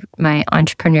started my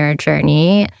entrepreneur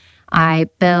journey. I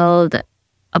build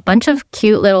a bunch of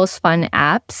cute little fun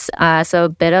apps, so a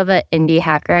bit of an indie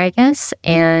hacker, I guess.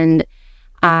 And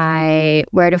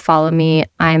where to follow me,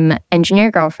 I'm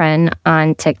Engineer Girlfriend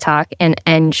on TikTok and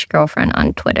Eng Girlfriend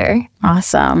on Twitter.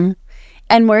 Awesome.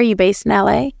 And where are you based in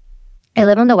LA? I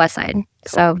live on the west side,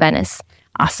 so Venice.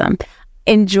 Awesome.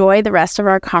 Enjoy the rest of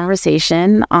our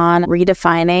conversation on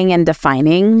redefining and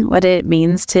defining what it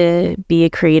means to be a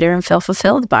creator and feel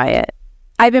fulfilled by it.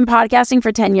 I've been podcasting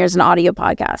for 10 years, an audio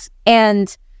podcast,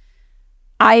 and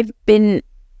I've been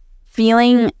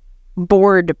feeling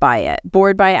bored by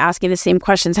asking the same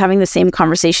questions, having the same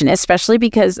conversation, especially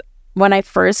because when I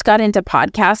first got into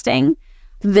podcasting,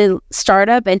 the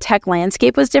startup and tech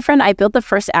landscape was different. I built the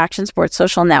first action sports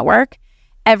social network.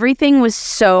 Everything was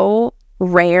so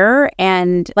rare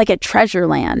and like a treasure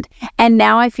land. And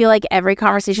now I feel like every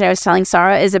conversation I was telling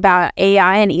Sara is about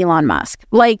AI and Elon Musk.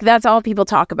 Like that's all people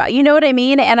talk about. You know what I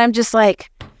mean? And I'm just like,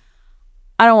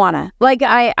 I don't want to. Like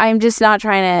I'm just not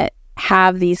trying to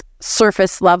have these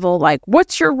surface level, like,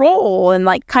 what's your role? And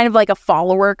like kind of like a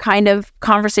follower kind of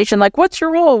conversation. Like, what's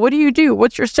your role? What do you do?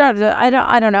 What's your strategy? I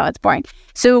don't know. It's boring.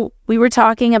 So we were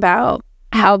talking about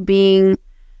how being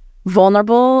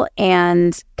vulnerable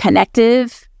and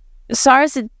connective. Sara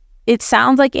said, it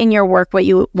sounds like in your work, what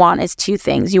you want is two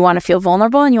things. You want to feel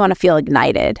vulnerable and you want to feel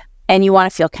ignited and you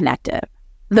want to feel connective.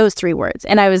 Those three words.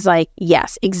 And I was like,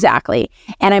 yes, exactly.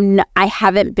 And I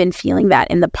haven't been feeling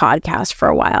that in the podcast for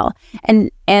a while.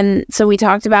 And so we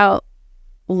talked about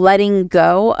letting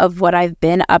go of what I've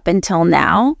been up until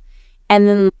now and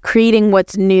then creating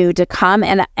what's new to come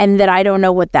and that I don't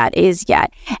know what that is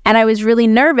yet. And I was really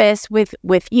nervous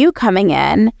with you coming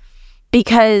in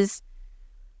because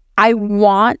I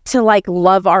want to like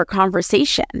love our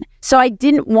conversation. So I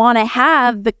didn't want to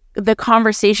have the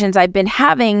conversations I've been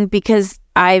having because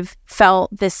I've felt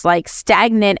this like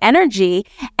stagnant energy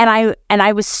and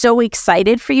I was so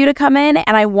excited for you to come in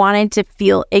and I wanted to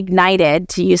feel ignited,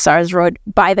 to use Sara's word,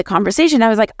 by the conversation. I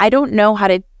was like, I don't know how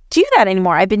to do that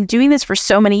anymore. I've been doing this for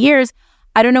so many years.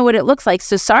 I don't know what it looks like.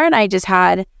 So Sara and I just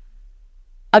had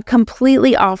a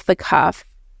completely off the cuff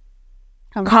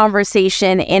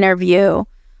conversation interview.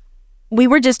 We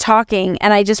were just talking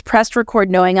and I just pressed record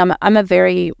knowing I'm a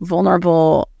very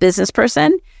vulnerable business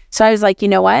person. So I was like, you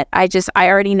know what? I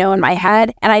already know in my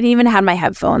head, and I didn't even have my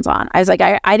headphones on. I was like,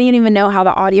 I didn't even know how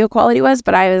the audio quality was,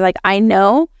 but I was like, I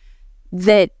know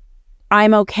that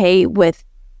I'm okay with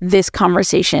this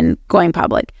conversation going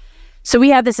public. So we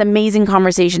had this amazing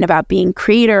conversation about being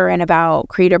creator and about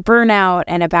creator burnout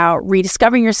and about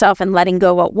rediscovering yourself and letting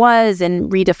go what was and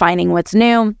redefining what's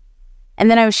new. And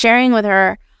then I was sharing with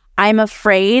her, I'm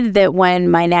afraid that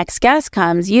when my next guest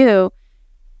comes,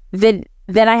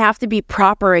 then I have to be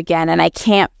proper again and I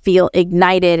can't feel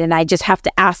ignited and I just have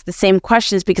to ask the same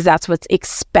questions because that's what's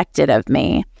expected of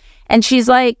me. And she's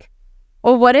like,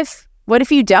 well, what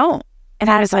if you don't? And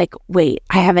I was like, wait,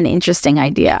 I have an interesting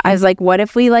idea. I was like, what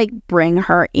if we like bring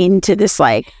her into this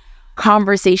like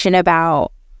conversation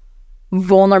about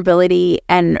vulnerability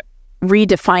and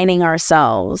redefining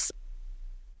ourselves?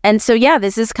 And so, yeah,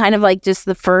 this is kind of like just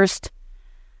the first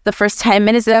 10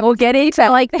 minutes that we'll get into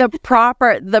like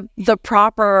the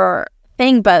proper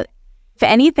thing. But if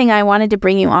anything, I wanted to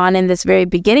bring you on in this very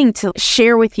beginning to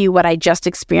share with you what I just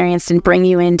experienced and bring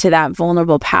you into that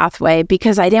vulnerable pathway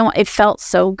because it felt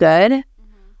so good.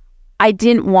 Mm-hmm. I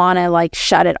didn't want to like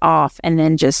shut it off and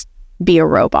then just be a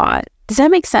robot. Does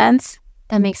that make sense?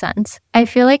 That makes sense. I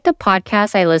feel like the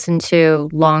podcasts I listen to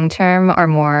long-term are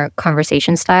more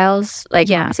conversation styles, like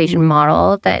conversation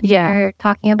model that you're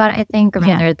talking about, I think,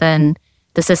 rather than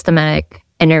the systematic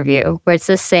interview where it's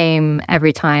the same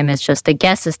every time. It's just the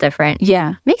guest is different.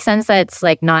 Yeah. Makes sense that it's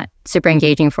like not super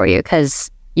engaging for you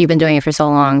because you've been doing it for so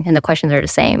long and the questions are the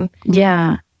same.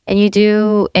 Yeah. And you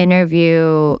do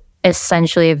interview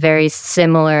essentially a very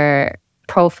similar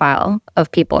profile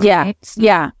of people. Yeah. Right?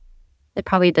 Yeah. It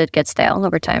probably did get stale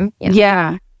over time.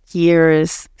 Yeah.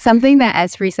 Years. Something that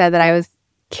Esri said that I was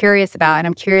curious about, and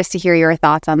I'm curious to hear your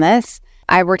thoughts on this.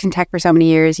 I worked in tech for so many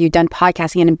years. You've done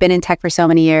podcasting and been in tech for so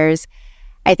many years.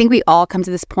 I think we all come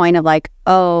to this point of like,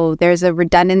 oh, there's a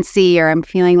redundancy, or I'm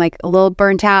feeling like a little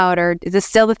burnt out, or is this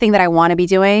still the thing that I want to be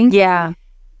doing? Yeah.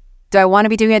 Do I want to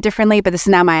be doing it differently, but this is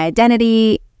now my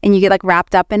identity? And you get like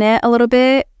wrapped up in it a little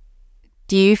bit.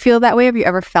 Do you feel that way? Have you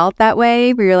ever felt that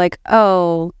way where you're like,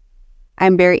 oh,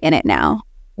 I'm very in it now?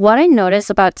 What I notice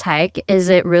about tech is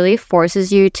it really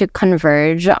forces you to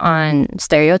converge on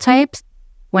stereotypes.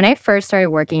 When I first started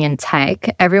working in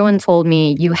tech, everyone told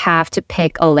me you have to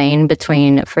pick a lane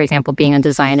between, for example, being a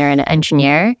designer and an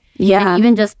engineer. Yeah. And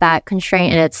even just that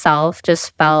constraint in itself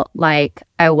just felt like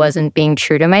I wasn't being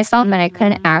true to myself and I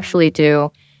couldn't actually do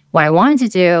what I wanted to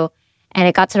do. And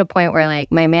it got to the point where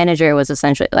like my manager was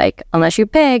essentially like, unless you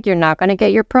pick, you're not going to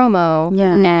get your promo.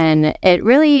 Yeah. And it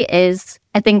really is,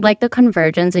 I think like the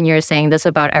convergence, and you're saying this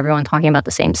about everyone talking about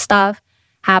the same stuff,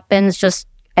 happens just,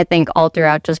 I think, all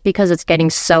throughout, just because it's getting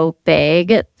so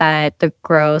big that the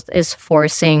growth is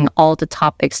forcing all the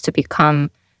topics to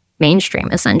become mainstream,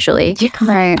 essentially.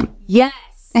 Right. Yes.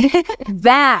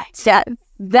 That.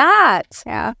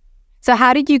 Yeah. So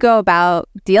how did you go about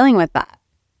dealing with that?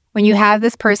 When you have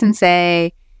this person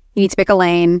say, you need to pick a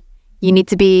lane, you need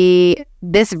to be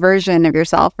this version of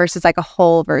yourself versus like a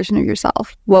whole version of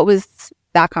yourself. What was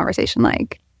that conversation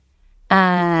like?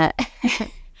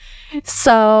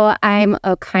 So I'm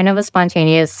a kind of a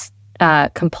spontaneous,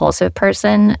 compulsive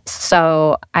person.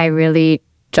 So I really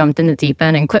jumped in the deep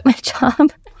end and quit my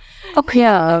job. Oh,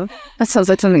 yeah. That sounds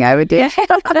like something I would do.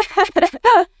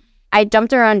 I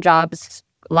jumped around jobs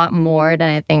a lot more than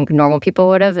I think normal people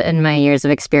would have in my years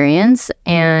of experience.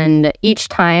 And each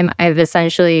time I've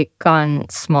essentially gone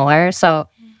smaller. So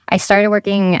I started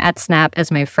working at Snap as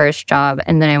my first job,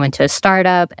 and then I went to a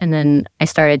startup, and then I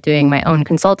started doing my own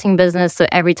consulting business. So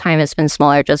every time it's been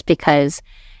smaller just because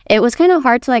it was kind of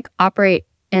hard to like operate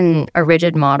in a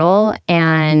rigid model.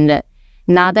 And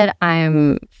now that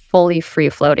I'm fully free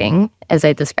floating, as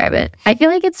I describe it, I feel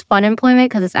like it's fun employment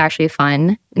because it's actually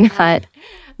fun. But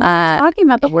Talking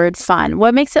about the word fun,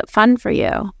 what makes it fun for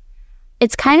you?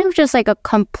 it's kind of just like a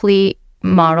complete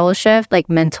model shift, like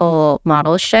mental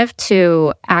model shift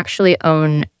to actually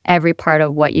own every part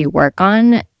of what you work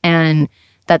on, and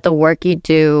that the work you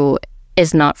do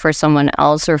is not for someone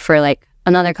else or for like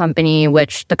another company,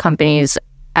 which the companies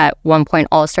at one point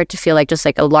all start to feel like just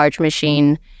like a large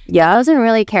machine. Yeah, doesn't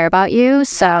really care about you.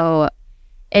 So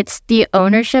it's the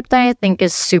ownership that I think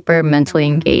is super mentally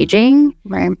engaging.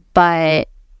 Right. But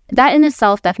that in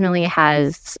itself definitely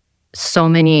has so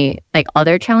many like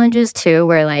other challenges too,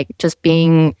 where like just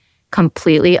being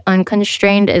completely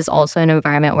unconstrained is also an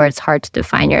environment where it's hard to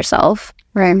define yourself.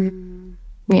 Right.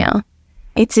 Yeah.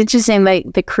 It's interesting,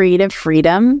 like the creative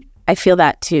freedom. I feel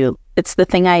that too. It's the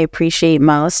thing I appreciate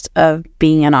most of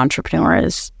being an entrepreneur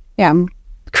is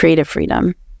creative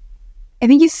freedom. I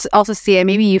think you also see it,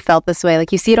 maybe you felt this way,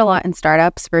 like you see it a lot in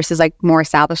startups versus like more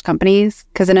established companies.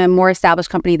 Because in a more established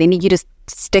company, they need you to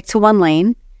stick to one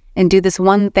lane and do this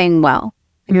one thing well.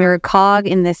 And you're a cog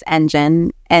in this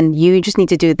engine and you just need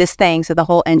to do this thing so the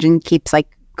whole engine keeps like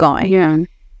going. Yeah.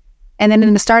 And then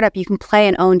in the startup, you can play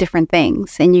and own different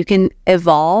things and you can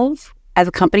evolve as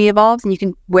a company evolves and you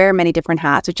can wear many different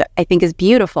hats, which I think is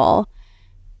beautiful.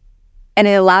 And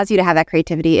it allows you to have that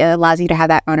creativity. It allows you to have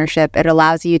that ownership. It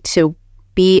allows you to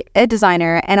be a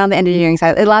designer and on the engineering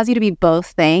side, it allows you to be both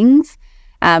things.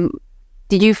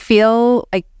 Did you feel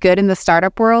like good in the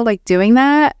startup world, like doing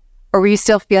that? Or were you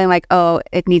still feeling like, oh,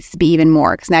 it needs to be even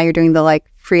more? Because now you're doing the like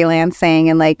freelancing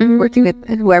and like working with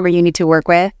whoever you need to work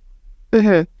with.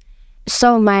 Mm-hmm.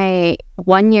 So my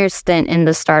 1 year stint in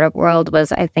the startup world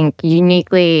was, I think,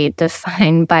 uniquely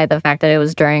defined by the fact that it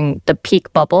was during the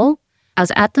peak bubble. I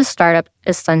was at the startup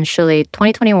essentially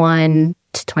 2021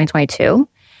 to 2022.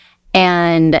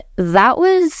 And that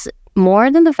was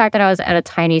more than the fact that I was at a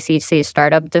tiny C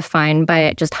startup, defined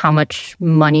by just how much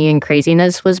money and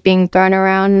craziness was being thrown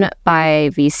around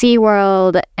by VC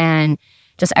world. And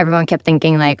just everyone kept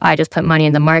thinking like, I just put money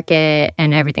in the market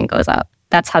and everything goes up.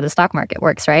 That's how the stock market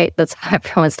works, right? That's how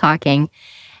everyone's talking.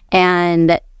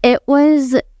 And it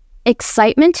was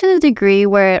excitement to the degree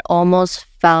where it almost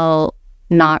felt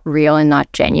not real and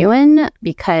not genuine,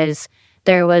 because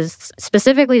there was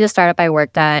specifically the startup I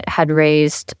worked at had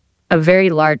raised a very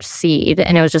large seed,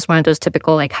 and it was just one of those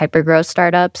typical like hypergrowth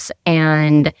startups,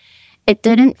 and it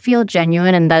didn't feel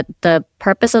genuine, and that the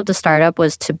purpose of the startup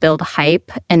was to build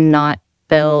hype and not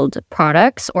build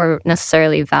products or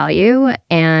necessarily value.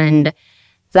 And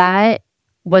that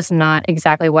was not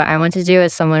exactly what I want to do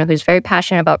as someone who's very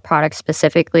passionate about products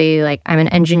specifically. Like, I'm an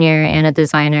engineer and a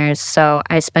designer, so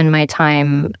I spend my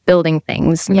time building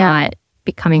things, not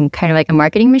becoming kind of like a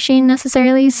marketing machine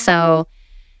necessarily. So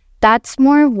that's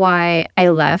more why I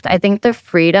left. I think the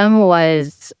freedom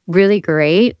was really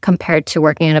great compared to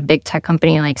working at a big tech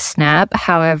company like Snap.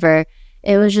 However,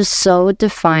 it was just so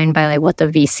defined by like what the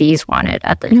VCs wanted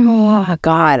at the time. Oh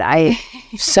God, I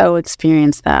so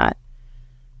experienced that.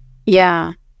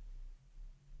 Yeah.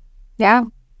 Yeah.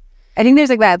 I think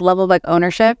there's like that level of like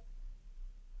ownership,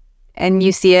 and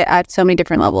you see it at so many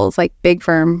different levels, like big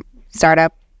firm,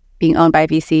 startup, being owned by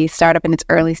VC, startup in its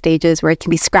early stages where it can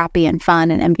be scrappy and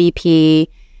fun and MVP,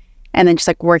 and then just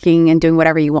like working and doing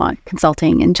whatever you want,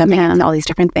 consulting and jumping into all these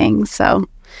different things. So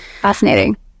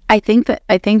fascinating. I think the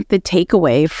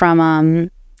takeaway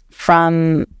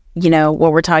from you know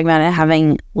what we're talking about and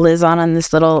having Liz on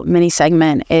this little mini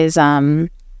segment is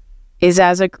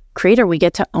as a creator, we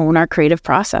get to own our creative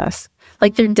process.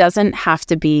 Like, there doesn't have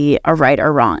to be a right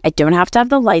or wrong. I don't have to have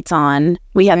the lights on.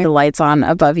 We had the lights on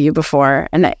above you before,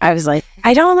 and I was like,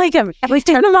 I don't like them. Please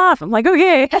turn them off. I'm like,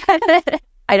 okay.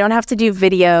 I don't have to do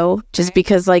video just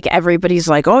because like everybody's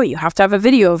like, oh, you have to have a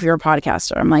video if you're a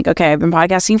podcaster. I'm like, okay, I've been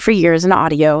podcasting for years in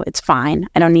audio. It's fine.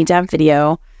 I don't need to have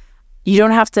video. You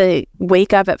don't have to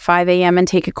wake up at 5 a.m. and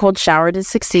take a cold shower to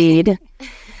succeed.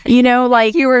 You know,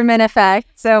 like Human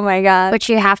effects. Oh my God. But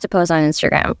you have to post on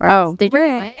Instagram. Oh, did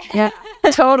you? Yeah,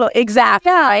 totally.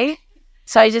 Exactly. Yeah. Right?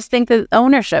 So I just think that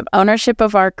ownership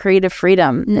of our creative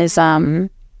freedom is,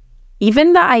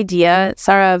 even the idea,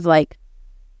 Sara, of like,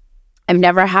 I've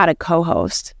never had a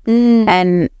co-host,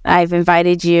 and I've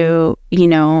invited you, you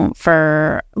know,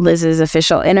 for Liz's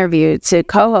official interview to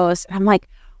co-host. I'm like,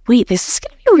 wait, this is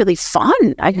going to be really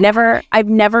fun. I've never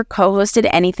co-hosted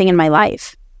anything in my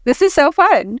life. This is so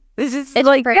fun. It's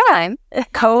like time.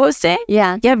 Co-hosting.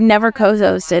 Yeah, I've never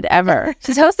co-hosted ever.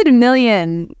 She's hosted a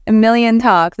million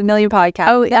talks, a million podcasts.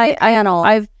 Oh, I know.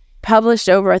 I've published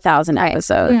over 1,000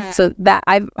 episodes, so that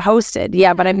I've hosted.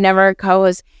 Yeah, but I've never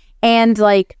co-hosted. And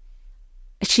like,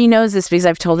 she knows this because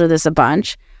I've told her this a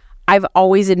bunch. I've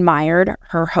always admired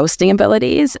her hosting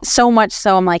abilities so much.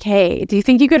 So I'm like, hey, do you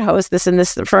think you could host this and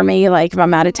this for me? Like, if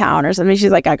I'm out of town or something.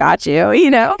 She's like, I got you, you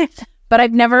know. But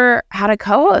I've never had a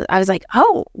co-host. I was like,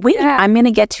 oh, wait, I'm going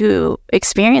to get to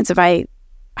experience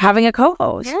having a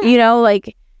co-host. Yeah. You know,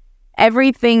 like,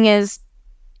 everything is,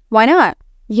 why not?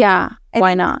 Yeah,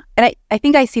 why not? And I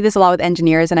think I see this a lot with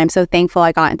engineers, and I'm so thankful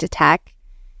I got into tech,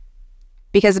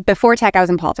 because before tech, I was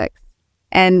in politics.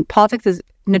 And politics is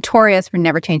notorious for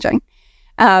never changing.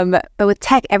 But with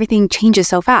tech, everything changes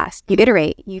so fast. You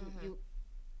iterate.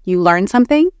 You learn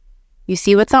something. You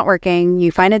see what's not working.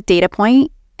 You find a data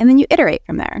point. And then you iterate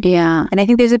from there. Yeah. And I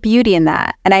think there's a beauty in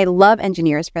that. And I love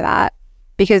engineers for that,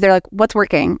 because they're like, what's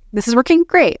working? This is working?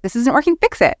 Great. This isn't working?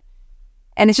 Fix it.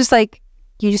 And it's just like,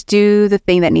 you just do the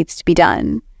thing that needs to be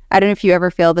done. I don't know if you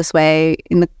ever feel this way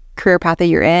in the career path that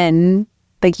you're in.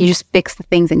 Like, you just fix the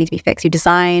things that need to be fixed. You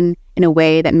design in a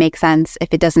way that makes sense.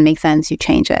 If it doesn't make sense, you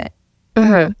change it.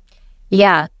 Mm-hmm.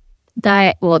 Yeah.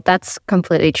 That's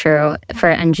completely true for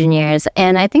engineers.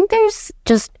 And I think there's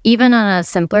just, even on a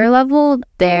simpler level,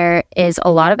 there is a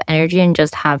lot of energy in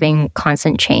just having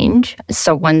constant change.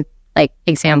 So one like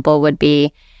example would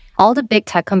be all the big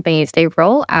tech companies, they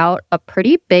roll out a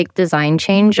pretty big design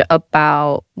change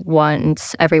about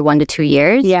once every 1 to 2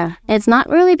 years. Yeah. It's not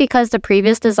really because the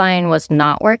previous design was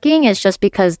not working. It's just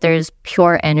because there's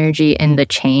pure energy in the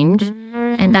change.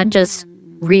 And that just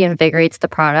reinvigorates the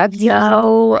product.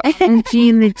 Yo, energy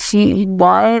in the change.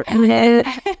 What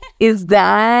is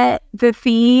that? The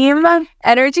theme?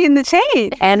 Energy in the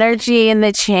change. Energy in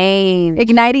the change.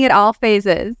 Igniting at all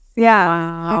phases. Yeah.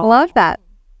 Wow. I love that.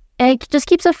 And it just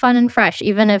keeps it fun and fresh,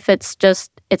 even if it's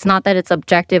not that it's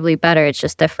objectively better, it's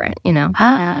just different, you know?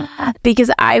 Because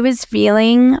I was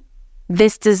feeling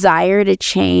this desire to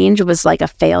change was like a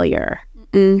failure.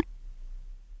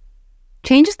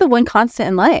 Change is the one constant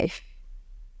in life.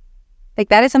 Like,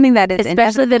 that is something that is...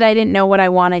 Especially that I didn't know what I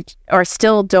wanted, or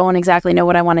still don't exactly know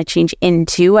what I want to change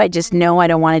into. I just know I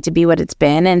don't want it to be what it's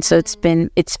been. And so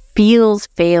it feels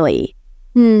faily.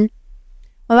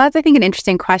 Well, that's, I think, an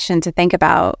interesting question to think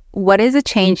about. What is a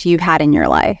change you've had in your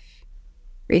life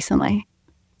recently?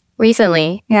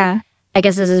 Yeah. I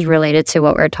guess this is related to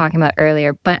what we were talking about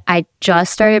earlier, but I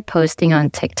just started posting on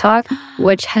TikTok,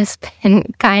 which has been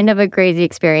kind of a crazy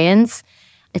experience.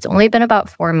 It's only been about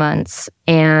 4 months,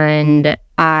 and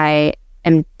I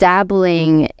am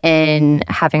dabbling in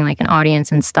having like an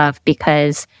audience and stuff,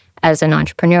 because as an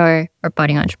entrepreneur or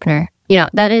budding entrepreneur,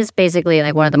 that is basically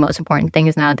like one of the most important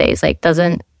things nowadays. Like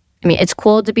it's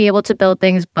cool to be able to build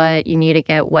things, but you need to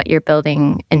get what you're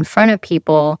building in front of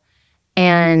people.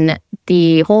 And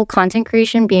the whole content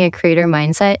creation, being a creator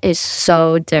mindset is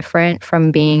so different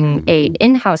from being an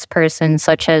in-house person,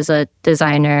 such as a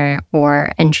designer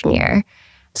or engineer.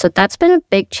 So that's been a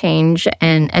big change.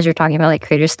 And as you're talking about like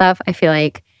creator stuff, I feel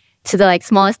like to the like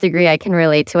smallest degree, I can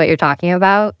relate to what you're talking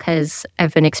about because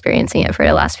I've been experiencing it for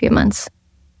the last few months.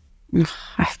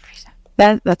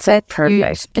 That's it.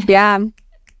 Perfect. Yeah.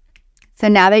 So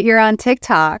now that you're on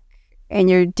TikTok and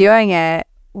you're doing it,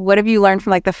 what have you learned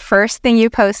from like the first thing you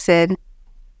posted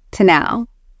to now?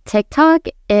 TikTok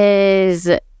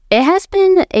it has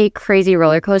been a crazy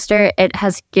roller coaster. It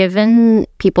has given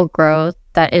people growth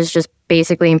that is just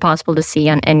basically impossible to see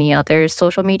on any other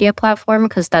social media platform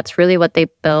because that's really what they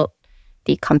built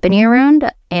the company around.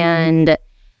 And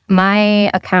my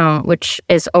account, which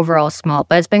is overall small,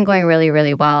 but it's been going really,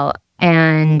 really well.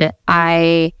 And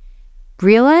I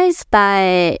realized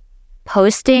that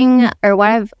posting, or what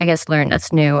I've, I guess, learned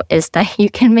that's new, is that you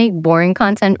can make boring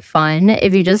content fun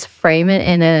if you just frame it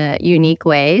in a unique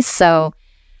way. So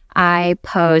I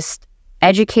post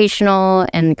educational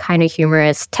and kind of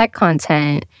humorous tech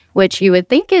content, which you would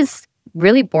think is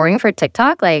really boring for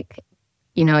TikTok. Like,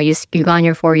 you go on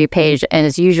your For You page and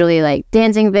it's usually like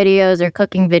dancing videos or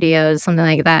cooking videos, something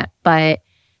like that. But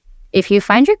if you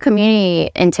find your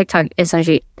community in TikTok,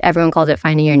 essentially everyone calls it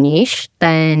finding your niche,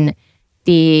 then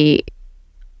the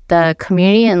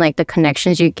community and like the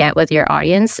connections you get with your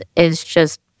audience is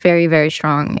just very, very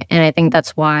strong. And I think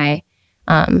that's why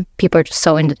people are just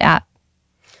so into that.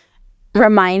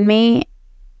 Remind me,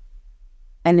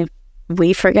 and if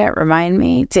we forget, remind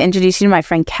me to introduce you to my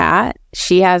friend Kat.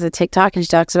 She has a TikTok and she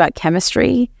talks about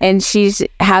chemistry and she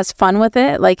has fun with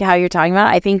it, like how you're talking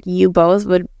about. I think you both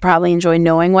would probably enjoy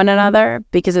knowing one another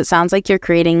because it sounds like you're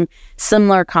creating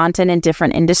similar content in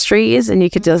different industries and you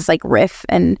could just like riff.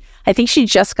 And I think she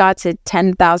just got to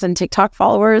 10,000 TikTok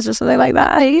followers or something like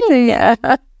that.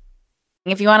 Yeah.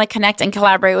 If you want to connect and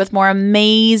collaborate with more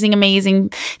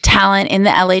amazing talent in the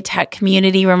LA Tech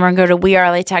community, remember, go to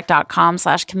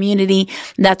WeAreLATech.com/community.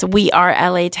 That's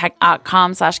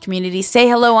WeAreLATech.com/community. Say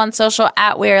hello on social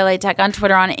at WeAreLATech, on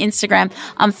Twitter, on Instagram,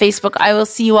 on Facebook. I will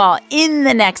see you all in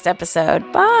the next episode.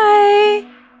 Bye.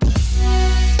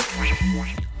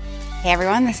 Hey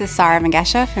everyone, this is Sara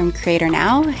Mengesha from Creator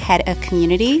Now, Head of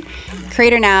Community.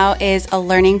 Creator Now is a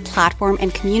learning platform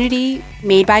and community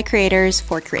made by creators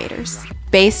for creators,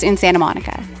 based in Santa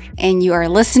Monica. And you are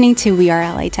listening to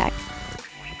WeAreLATech.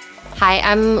 Hi,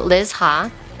 I'm Liz Ha.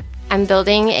 I'm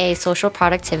building a social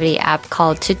productivity app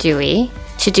called Todoey.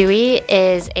 Todoey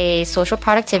is a social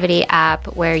productivity app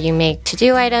where you make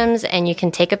to-do items and you can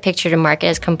take a picture to mark it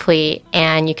as complete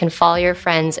and you can follow your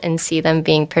friends and see them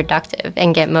being productive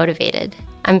and get motivated.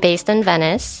 I'm based in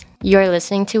Venice. You're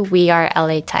listening to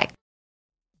WeAreLATech.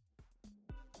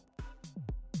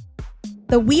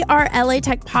 The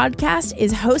WeAreLATech podcast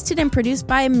is hosted and produced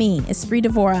by me, Esprit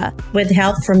Devora, with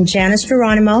help from Janice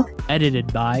Geronimo.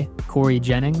 Edited by Corey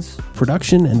Jennings.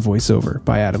 Production and voiceover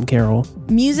by Adam Carroll.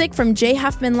 Music from Jay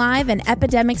Huffman Live and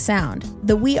Epidemic Sound.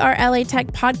 The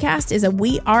WeAreLATech podcast is a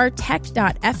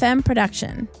WeAreTech.fm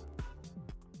production.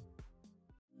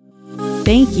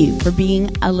 Thank you for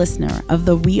being a listener of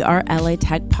the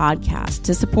WeAreLATech podcast.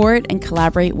 To support and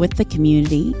collaborate with the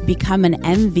community, become an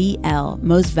MVL,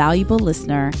 Most Valuable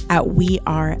Listener, at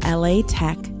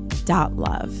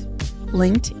WeAreLATech.love.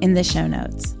 Linked in the show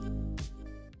notes.